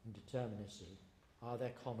and determinacy are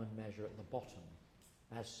their common measure at the bottom,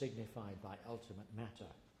 as signified by ultimate matter.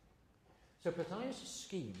 So Plotinus'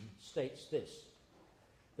 scheme states this,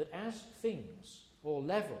 that as things or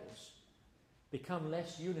levels become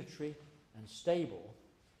less unitary and stable,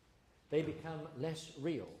 they become less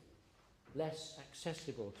real, less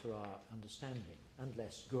accessible to our understanding, and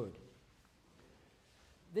less good.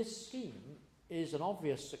 This scheme is an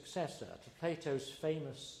obvious successor to Plato's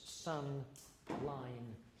famous sun,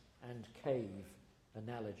 line, and cave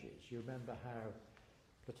analogies. You remember how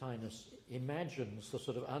Plotinus imagines the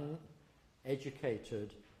sort of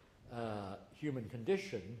uneducated human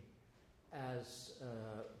condition as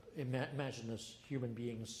imagine as human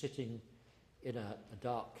beings sitting in a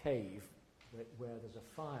dark cave where there's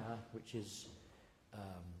a fire which is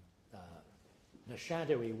in a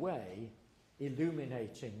shadowy way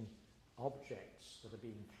illuminating objects that are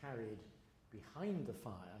being carried behind the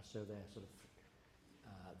fire, so they're sort of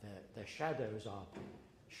their shadows are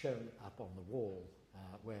shown up on the wall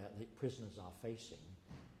where the prisoners are facing.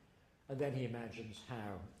 And then he imagines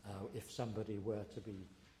how if somebody were to be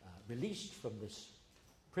released from this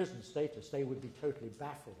prison status, they would be totally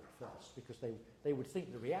baffled at first because they would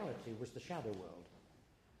think the reality was the shadow world.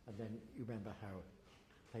 And then you remember how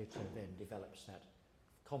Plato then develops that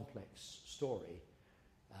complex story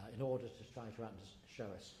in order to try to show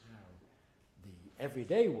us how the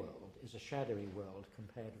everyday world is a shadowy world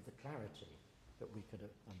compared with the clarity that we could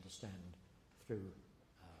understand through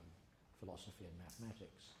philosophy and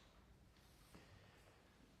mathematics.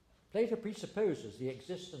 Plato presupposes the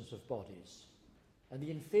existence of bodies and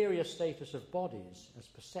the inferior status of bodies as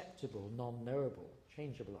perceptible, non-knowable,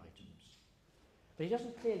 changeable items. But he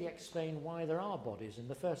doesn't clearly explain why there are bodies in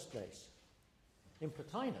the first place. In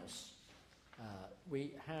Plotinus,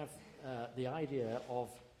 we have the idea of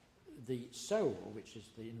the soul, which is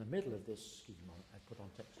in the middle of this scheme I put on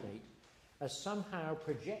text 8, as somehow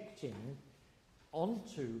projecting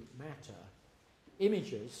onto matter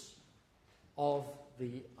images of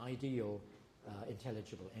the ideal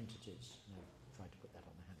intelligible entities. Now, I've tried to put that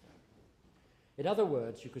on the handout. In other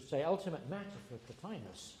words, you could say ultimate matter for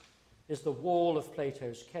Plotinus is the wall of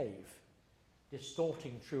Plato's cave,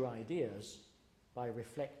 distorting true ideas by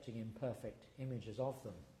reflecting imperfect images of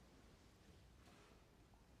them.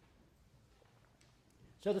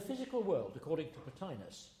 So the physical world, according to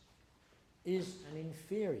Plotinus, is an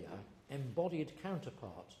inferior, embodied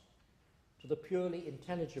counterpart to the purely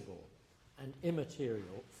intelligible and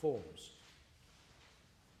immaterial forms.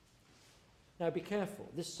 Now be careful,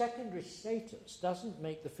 this secondary status doesn't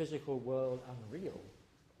make the physical world unreal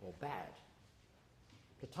or bad.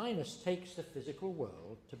 Plotinus takes the physical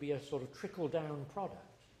world to be a sort of trickle-down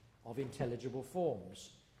product of intelligible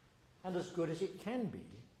forms, and as good as it can be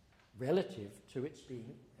relative to its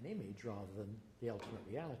being an image rather than the ultimate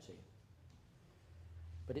reality.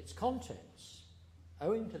 But its contents,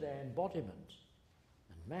 owing to their embodiment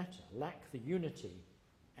and matter, lack the unity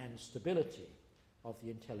and stability of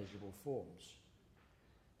the intelligible forms.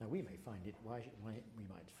 Now we may find it, why we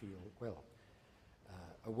might feel, well,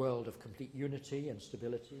 a world of complete unity and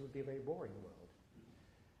stability would be a very boring world.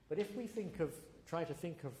 But if we try to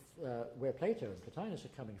think of where Plato and Plotinus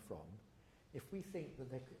are coming from, if we think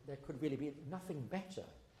that there could really be nothing better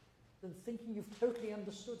than thinking you've totally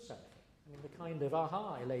understood something. I mean, the kind of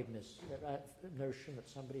aha Leibniz notion that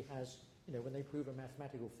somebody has, when they prove a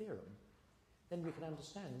mathematical theorem, then we can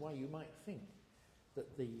understand why you might think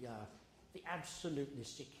that the absolutely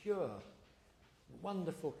secure,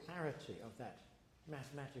 wonderful clarity of that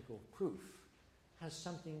mathematical proof has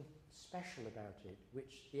something special about it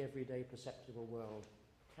which the everyday perceptible world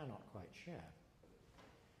cannot quite share.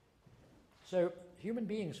 So human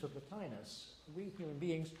beings, for Plotinus, we human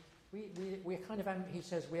beings, we're kind of, he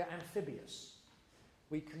says, we're amphibious.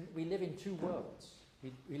 We live in two worlds.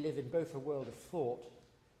 We live in both a world of thought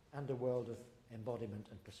and a world of embodiment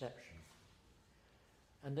and perception.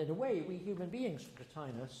 And in a way, we human beings, for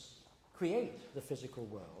Plotinus, create the physical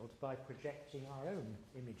world by projecting our own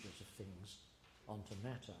images of things onto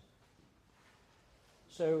matter.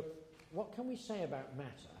 So what can we say about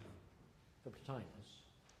matter, for Plotinus,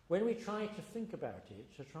 when we try to think about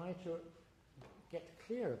it, to try to get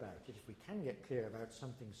clear about it, if we can get clear about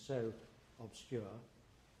something so obscure,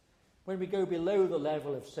 when we go below the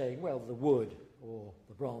level of saying, well, the wood or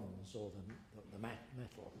the bronze or the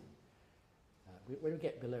metal, when we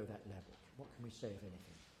get below that level, what can we say, if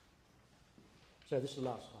anything? So this is the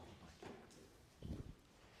last half of my talk.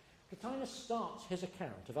 Plotinus starts his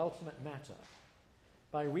account of ultimate matter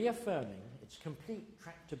by reaffirming its complete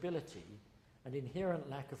tractability and inherent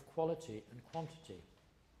lack of quality and quantity.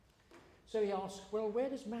 So he asks, well, where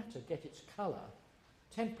does matter get its colour,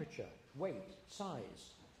 temperature, weight,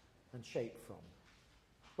 size, and shape from?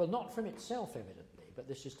 Well, not from itself, evidently, but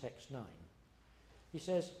this is text 9. He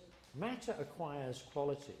says, matter acquires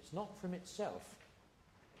qualities, not from itself,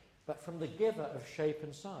 but from the giver of shape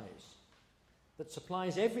and size, that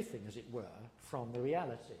supplies everything, as it were, from the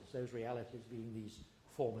realities, those realities being these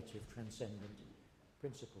formative, transcendent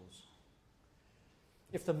principles.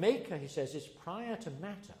 If the maker, he says, is prior to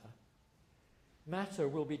matter, matter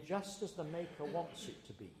will be just as the maker wants it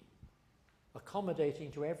to be,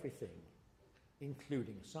 accommodating to everything,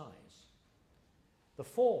 including size. The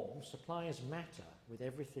form supplies matter with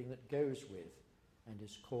everything that goes with and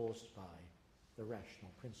is caused by the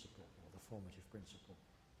rational principle or the formative principle.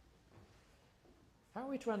 How are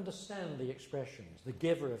we to understand the expressions, the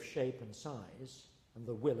giver of shape and size and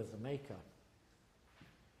the will of the maker?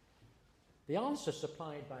 The answer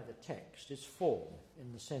supplied by the text is form,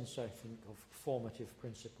 in the sense, I think, of formative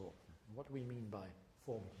principle. What do we mean by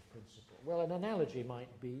formative principle? Well, an analogy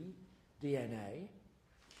might be DNA,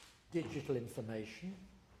 digital information,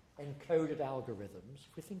 encoded algorithms.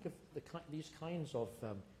 If we think of these kinds of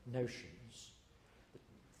notions,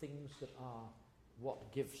 things that are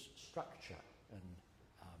what gives structure and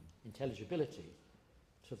intelligibility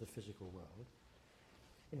to the physical world,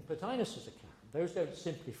 in Plotinus' account, those don't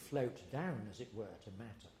simply float down, as it were, to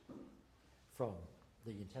matter from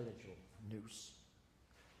the intelligible nous.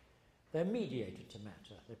 They're mediated to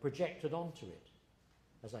matter. They're projected onto it,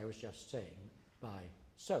 as I was just saying, by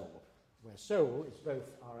soul, where soul is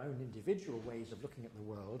both our own individual ways of looking at the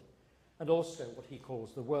world and also what he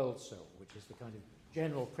calls the world soul, which is the kind of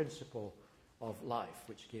general principle of life,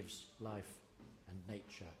 which gives life and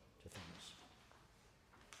nature to things.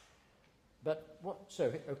 But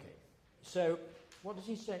so what does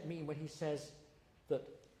he mean when he says that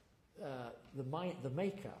the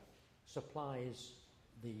maker supplies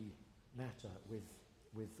the matter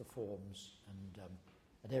with the forms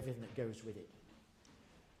and everything that goes with it?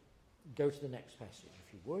 Go to the next passage,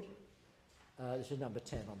 if you would. This is number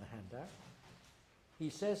 10 on the handout. He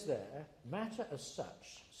says there, matter as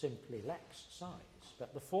such simply lacks size,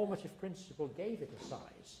 but the formative principle gave it a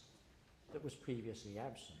size that was previously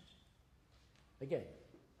absent. Again,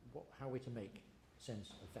 how are we to make sense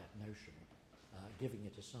of that notion, giving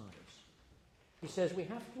it a size? He says we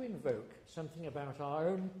have to invoke something about our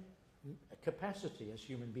own capacity as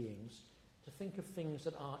human beings to think of things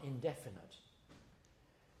that are indefinite.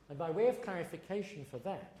 And by way of clarification for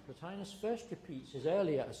that, Plotinus first repeats his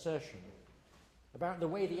earlier assertion about the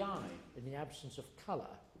way the eye, in the absence of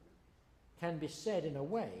colour, can be said in a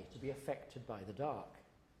way to be affected by the dark.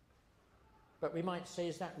 But we might say,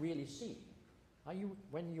 is that really seeing? Are you,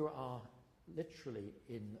 when you are literally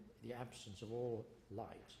in the absence of all light,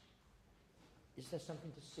 is there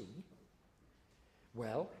something to see?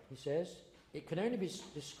 Well, he says, it can only be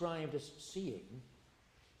described as seeing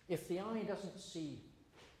if the eye doesn't see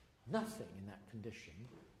nothing in that condition,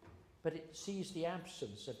 but it sees the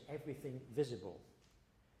absence of everything visible.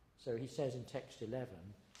 So he says in text 11,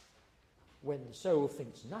 when the soul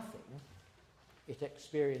thinks nothing, it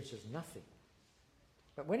experiences nothing.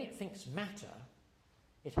 But when it thinks matter,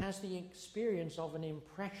 it has the experience of an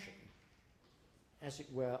impression, as it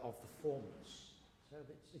were, of the formless. So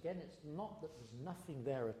it's not that there's nothing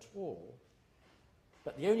there at all,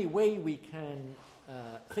 but the only way we can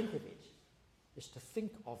think of it is to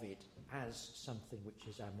think of it as something which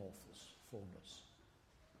is amorphous, formless.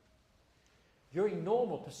 During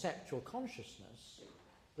normal perceptual consciousness,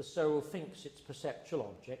 the soul thinks its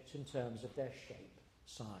perceptual objects in terms of their shape,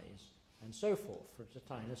 size, and so forth. For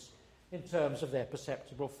Plotinus, in terms of their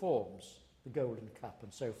perceptible forms, the golden cup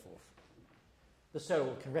and so forth. The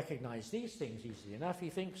soul can recognize these things easily enough, he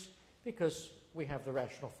thinks, because we have the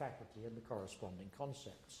rational faculty and the corresponding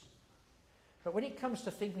concepts. But when it comes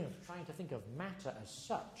to trying to think of matter as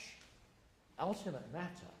such, ultimate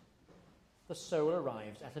matter, the soul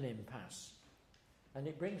arrives at an impasse. And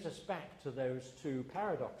it brings us back to those two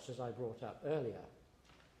paradoxes I brought up earlier.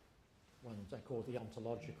 One I call the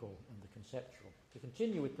ontological and the conceptual. To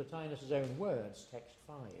continue with Plotinus' own words, text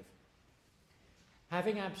 5.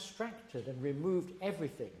 Having abstracted and removed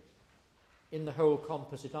everything in the whole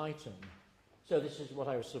composite item. So this is what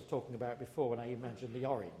I was sort of talking about before when I imagined the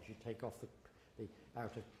orange. You take off the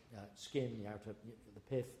outer skin, the outer the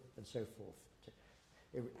pith, and so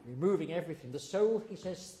forth. Removing everything. The soul, he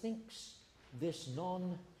says, thinks this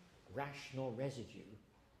non-rational residue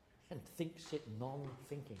and thinks it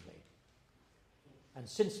non-thinkingly. And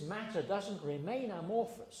since matter doesn't remain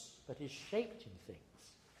amorphous, but is shaped in things,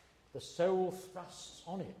 the soul thrusts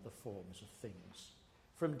on it the forms of things,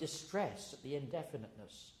 from distress at the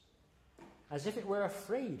indefiniteness, as if it were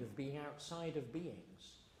afraid of being outside of beings,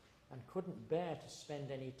 and couldn't bear to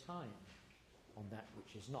spend any time on that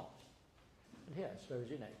which is not. And here, I suppose,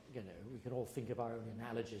 we can all think of our own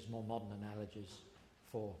analogies, more modern analogies,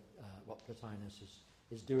 for what Plotinus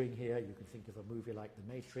is doing here. You can think of a movie like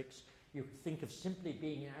The Matrix. You can think of simply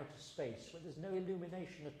being in outer space where there's no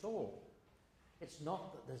illumination at all. It's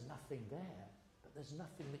not that there's nothing there, but there's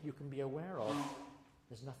nothing that you can be aware of.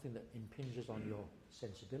 There's nothing that impinges on your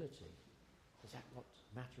sensibility. Is that what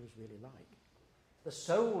matter is really like? The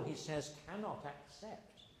soul, he says, cannot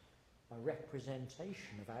accept a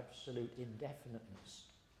representation of absolute indefiniteness.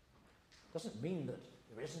 Doesn't mean that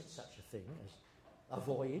there isn't such a thing as a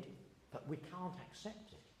void, but we can't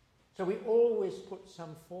accept it. So we always put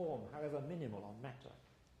some form, however minimal, on matter.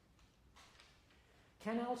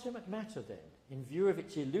 Can ultimate matter then, in view of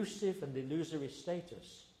its elusive and illusory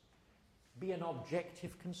status, be an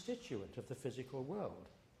objective constituent of the physical world?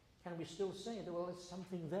 Can we still say that, well, there's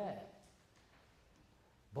something there?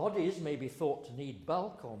 Bodies may be thought to need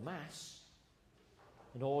bulk or mass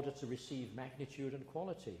in order to receive magnitude and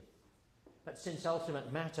quality. But since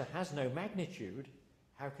ultimate matter has no magnitude,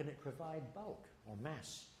 how can it provide bulk or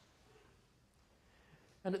mass?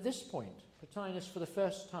 And at this point, Plotinus, for the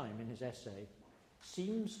first time in his essay,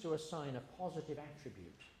 seems to assign a positive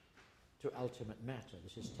attribute to ultimate matter.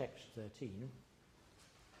 This is text 13.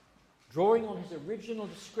 Drawing on his original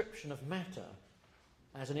description of matter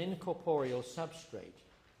as an incorporeal substrate,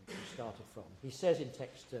 which he started from, he says in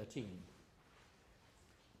text 13,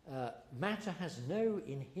 matter has no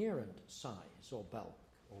inherent size or bulk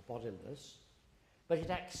or bodiless, but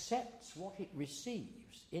it accepts what it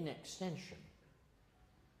receives in extension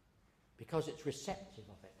because it's receptive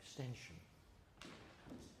of extension.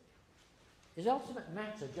 Is ultimate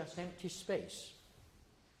matter just empty space?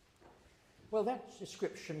 Well, that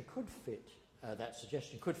description could fit, that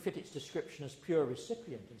suggestion could fit its description as pure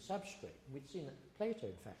recipient and substrate. We'd seen that Plato,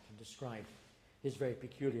 in fact, had described his very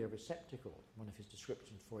peculiar receptacle. One of his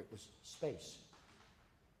descriptions for it was space.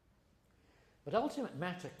 But ultimate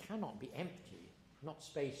matter cannot be empty, not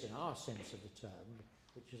space in our sense of the term,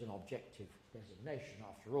 which is an objective designation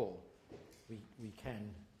after all. We can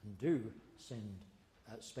and do send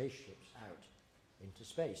spaceships out into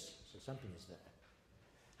space, so something is there.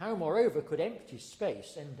 How, moreover, could empty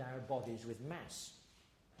space endow bodies with mass?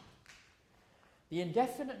 The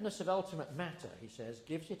indefiniteness of ultimate matter, he says,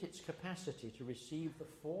 gives it its capacity to receive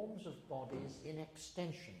the forms of bodies in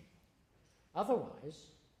extension. Otherwise,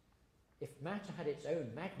 if matter had its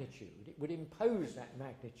own magnitude, it would impose that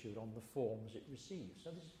magnitude on the forms it receives. So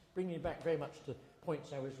this is bringing me back very much to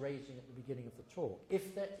points I was raising at the beginning of the talk.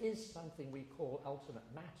 If there is something we call ultimate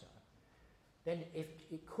matter, then if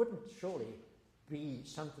it couldn't surely be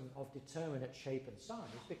something of determinate shape and size,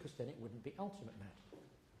 because then it wouldn't be ultimate matter.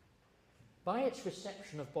 By its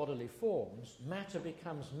reception of bodily forms, matter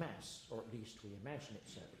becomes mass, or at least we imagine it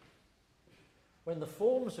so. When the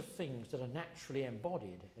forms of things that are naturally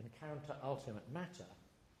embodied encounter ultimate matter,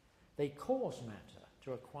 they cause matter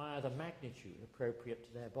to acquire the magnitude appropriate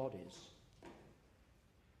to their bodies.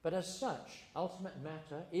 But as such, ultimate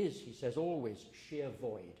matter is, he says, always sheer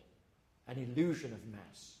void, an illusion of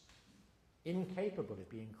mass, incapable of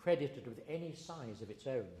being credited with any size of its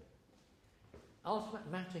own. Ultimate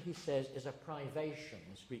matter, he says, is a privation,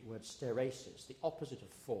 this Greek word steresis, the opposite of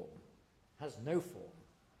form, has no form.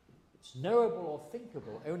 It's knowable or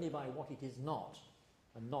thinkable only by what it is not,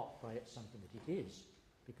 and not by it's something that it is,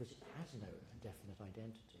 because it has no definite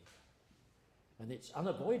identity. And it's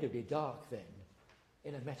unavoidably dark, then,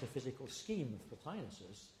 in a metaphysical scheme of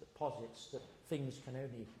Plotinus's that posits that things can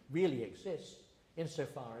only really exist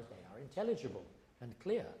insofar as they are intelligible and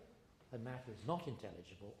clear, and matter is not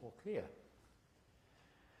intelligible or clear.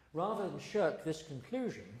 Rather than shirk this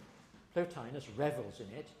conclusion, Plotinus revels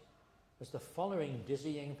in it, as the following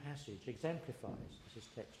dizzying passage exemplifies. This is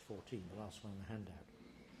text 14, the last one in the handout.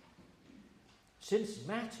 Since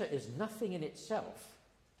matter is nothing in itself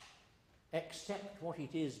except what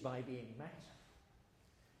it is by being matter,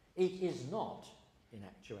 it is not in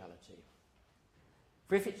actuality.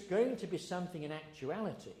 For if it's going to be something in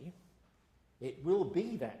actuality, it will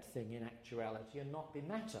be that thing in actuality and not be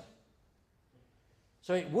matter.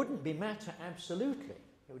 So it wouldn't be matter absolutely.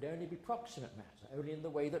 It would only be proximate matter, only in the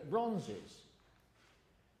way that bronze is.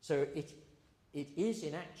 So it is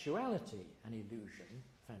in actuality an illusion,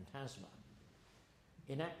 phantasma.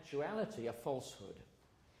 In actuality a falsehood.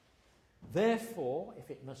 Therefore, if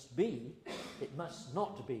it must be, it must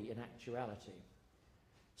not be in actuality,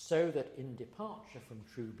 so that in departure from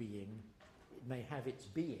true being, it may have its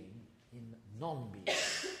being in non-being.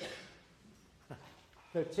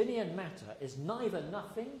 Plotinian matter is neither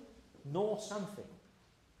nothing nor something.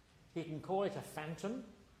 He can call it a phantom,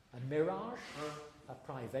 a mirage, a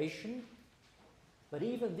privation, but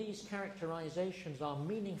even these characterizations are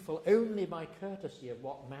meaningful only by courtesy of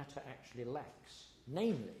what matter actually lacks,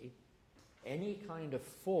 namely, any kind of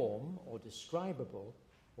form or describable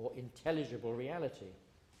or intelligible reality.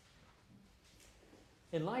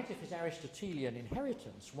 In light of his Aristotelian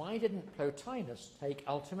inheritance, why didn't Plotinus take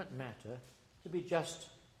ultimate matter to be just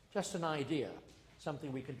an idea,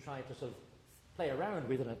 something we can try to sort of play around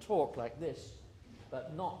with in a talk like this,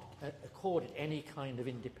 but not accord it any kind of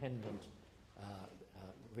independent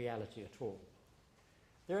reality at all?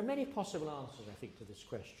 There are many possible answers, I think, to this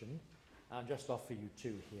question. I'll just offer you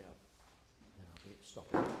two here. Then I'll stop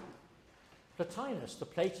it. Plotinus, the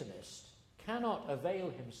Platonist, cannot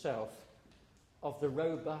avail himself of the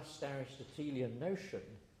robust Aristotelian notion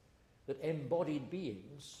that embodied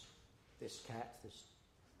beings, this cat, this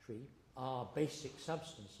tree, are basic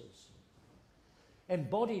substances.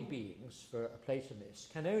 Embodied beings, for a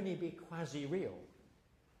Platonist, can only be quasi-real.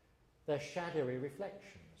 They're shadowy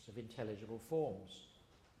reflections of intelligible forms.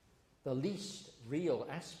 The least real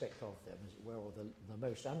aspect of them, as it were, or the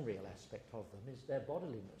most unreal aspect of them, is their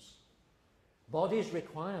bodiliness. Bodies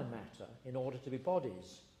require matter in order to be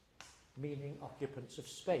bodies, meaning occupants of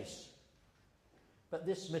space. But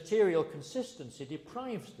this material consistency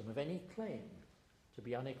deprives them of any claim to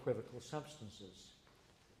be unequivocal substances.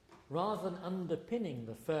 Rather than underpinning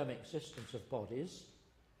the firm existence of bodies,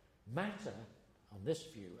 matter, on this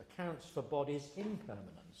view, accounts for bodies'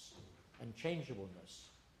 impermanence and changeableness,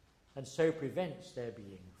 and so prevents their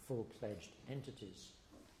being full-fledged entities.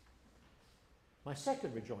 My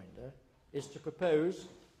second rejoinder is to propose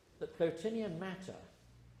that Plotinian matter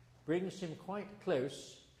brings him quite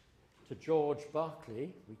close to George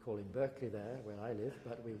Berkeley. We call him Berkeley there, where I live,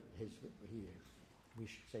 but we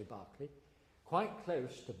should say Berkeley. Quite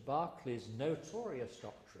close to Berkeley's notorious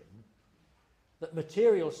doctrine that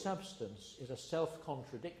material substance is a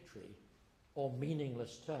self-contradictory or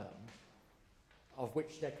meaningless term of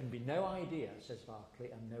which there can be no idea, says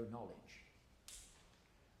Berkeley, and no knowledge.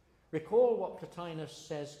 Recall what Plotinus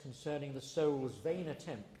says concerning the soul's vain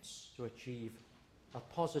attempts to achieve a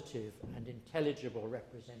positive and intelligible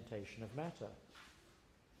representation of matter.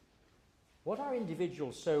 What our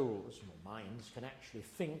individual souls or minds can actually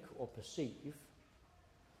think or perceive,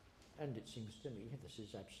 and it seems to me this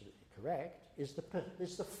is absolutely correct, is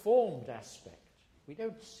the formed aspect. We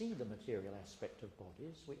don't see the material aspect of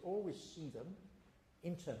bodies. We always see them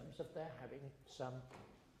in terms of their having some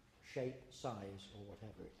shape, size, or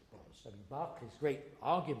whatever it was. I mean, Berkeley's great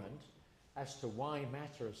argument as to why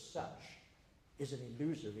matter as such is an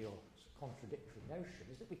illusory or contradictory notion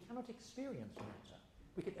is that we cannot experience matter.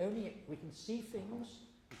 We can see things,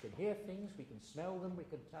 we can hear things, we can smell them, we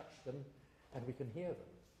can touch them, and we can hear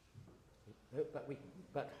them.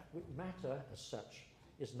 But matter as such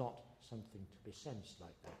is not something to be sensed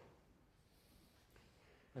like that.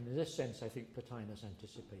 And in this sense, I think Plotinus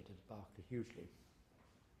anticipated Berkeley hugely.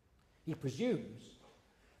 He presumes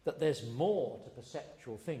that there's more to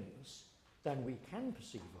perceptual things than we can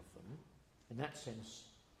perceive of them. In that sense,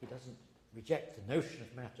 he doesn't reject the notion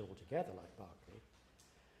of matter altogether like Berkeley.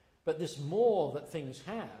 But this more that things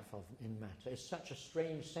have in matter is such a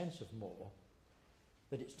strange sense of more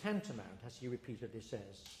that it's tantamount, as he repeatedly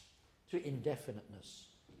says, to indefiniteness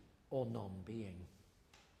or non-being.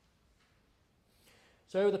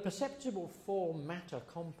 So the perceptible form-matter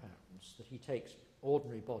compounds that he takes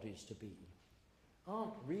ordinary bodies to be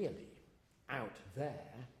aren't really out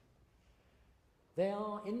there. They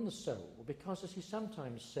are in the soul because, as he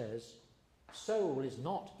sometimes says, soul is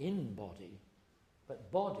not in body,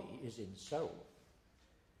 but body is in soul.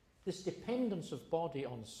 This dependence of body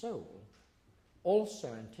on soul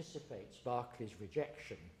also anticipates Berkeley's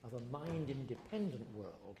rejection of a mind-independent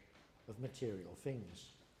world of material things.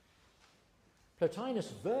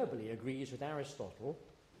 Plotinus verbally agrees with Aristotle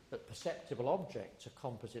that perceptible objects are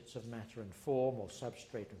composites of matter and form or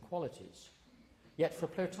substrate and qualities. Yet for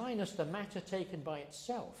Plotinus, the matter taken by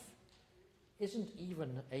itself isn't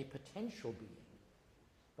even a potential being,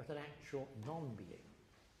 but an actual non-being,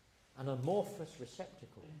 an amorphous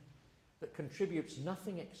receptacle that contributes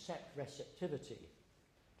nothing except receptivity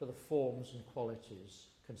to the forms and qualities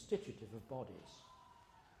constitutive of bodies.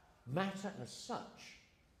 Matter as such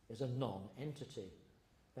is a non-entity.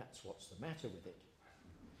 That's what's the matter with it.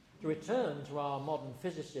 To return to our modern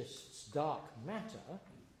physicists' dark matter,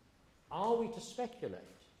 are we to speculate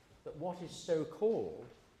that what is so called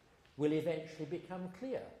will eventually become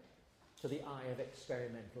clear to the eye of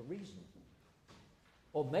experimental reason?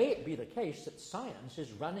 Or may it be the case that science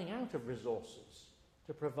is running out of resources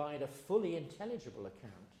to provide a fully intelligible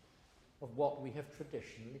account of what we have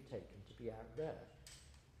traditionally taken to be out there?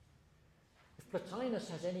 If Plotinus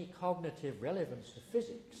has any cognitive relevance to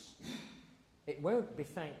physics, it won't be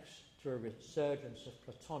thanks to a resurgence of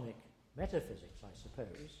Platonic metaphysics, I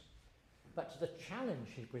suppose, but to the challenge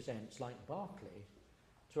he presents, like Berkeley,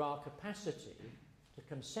 to our capacity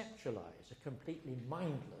to conceptualize a completely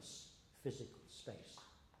mindless physical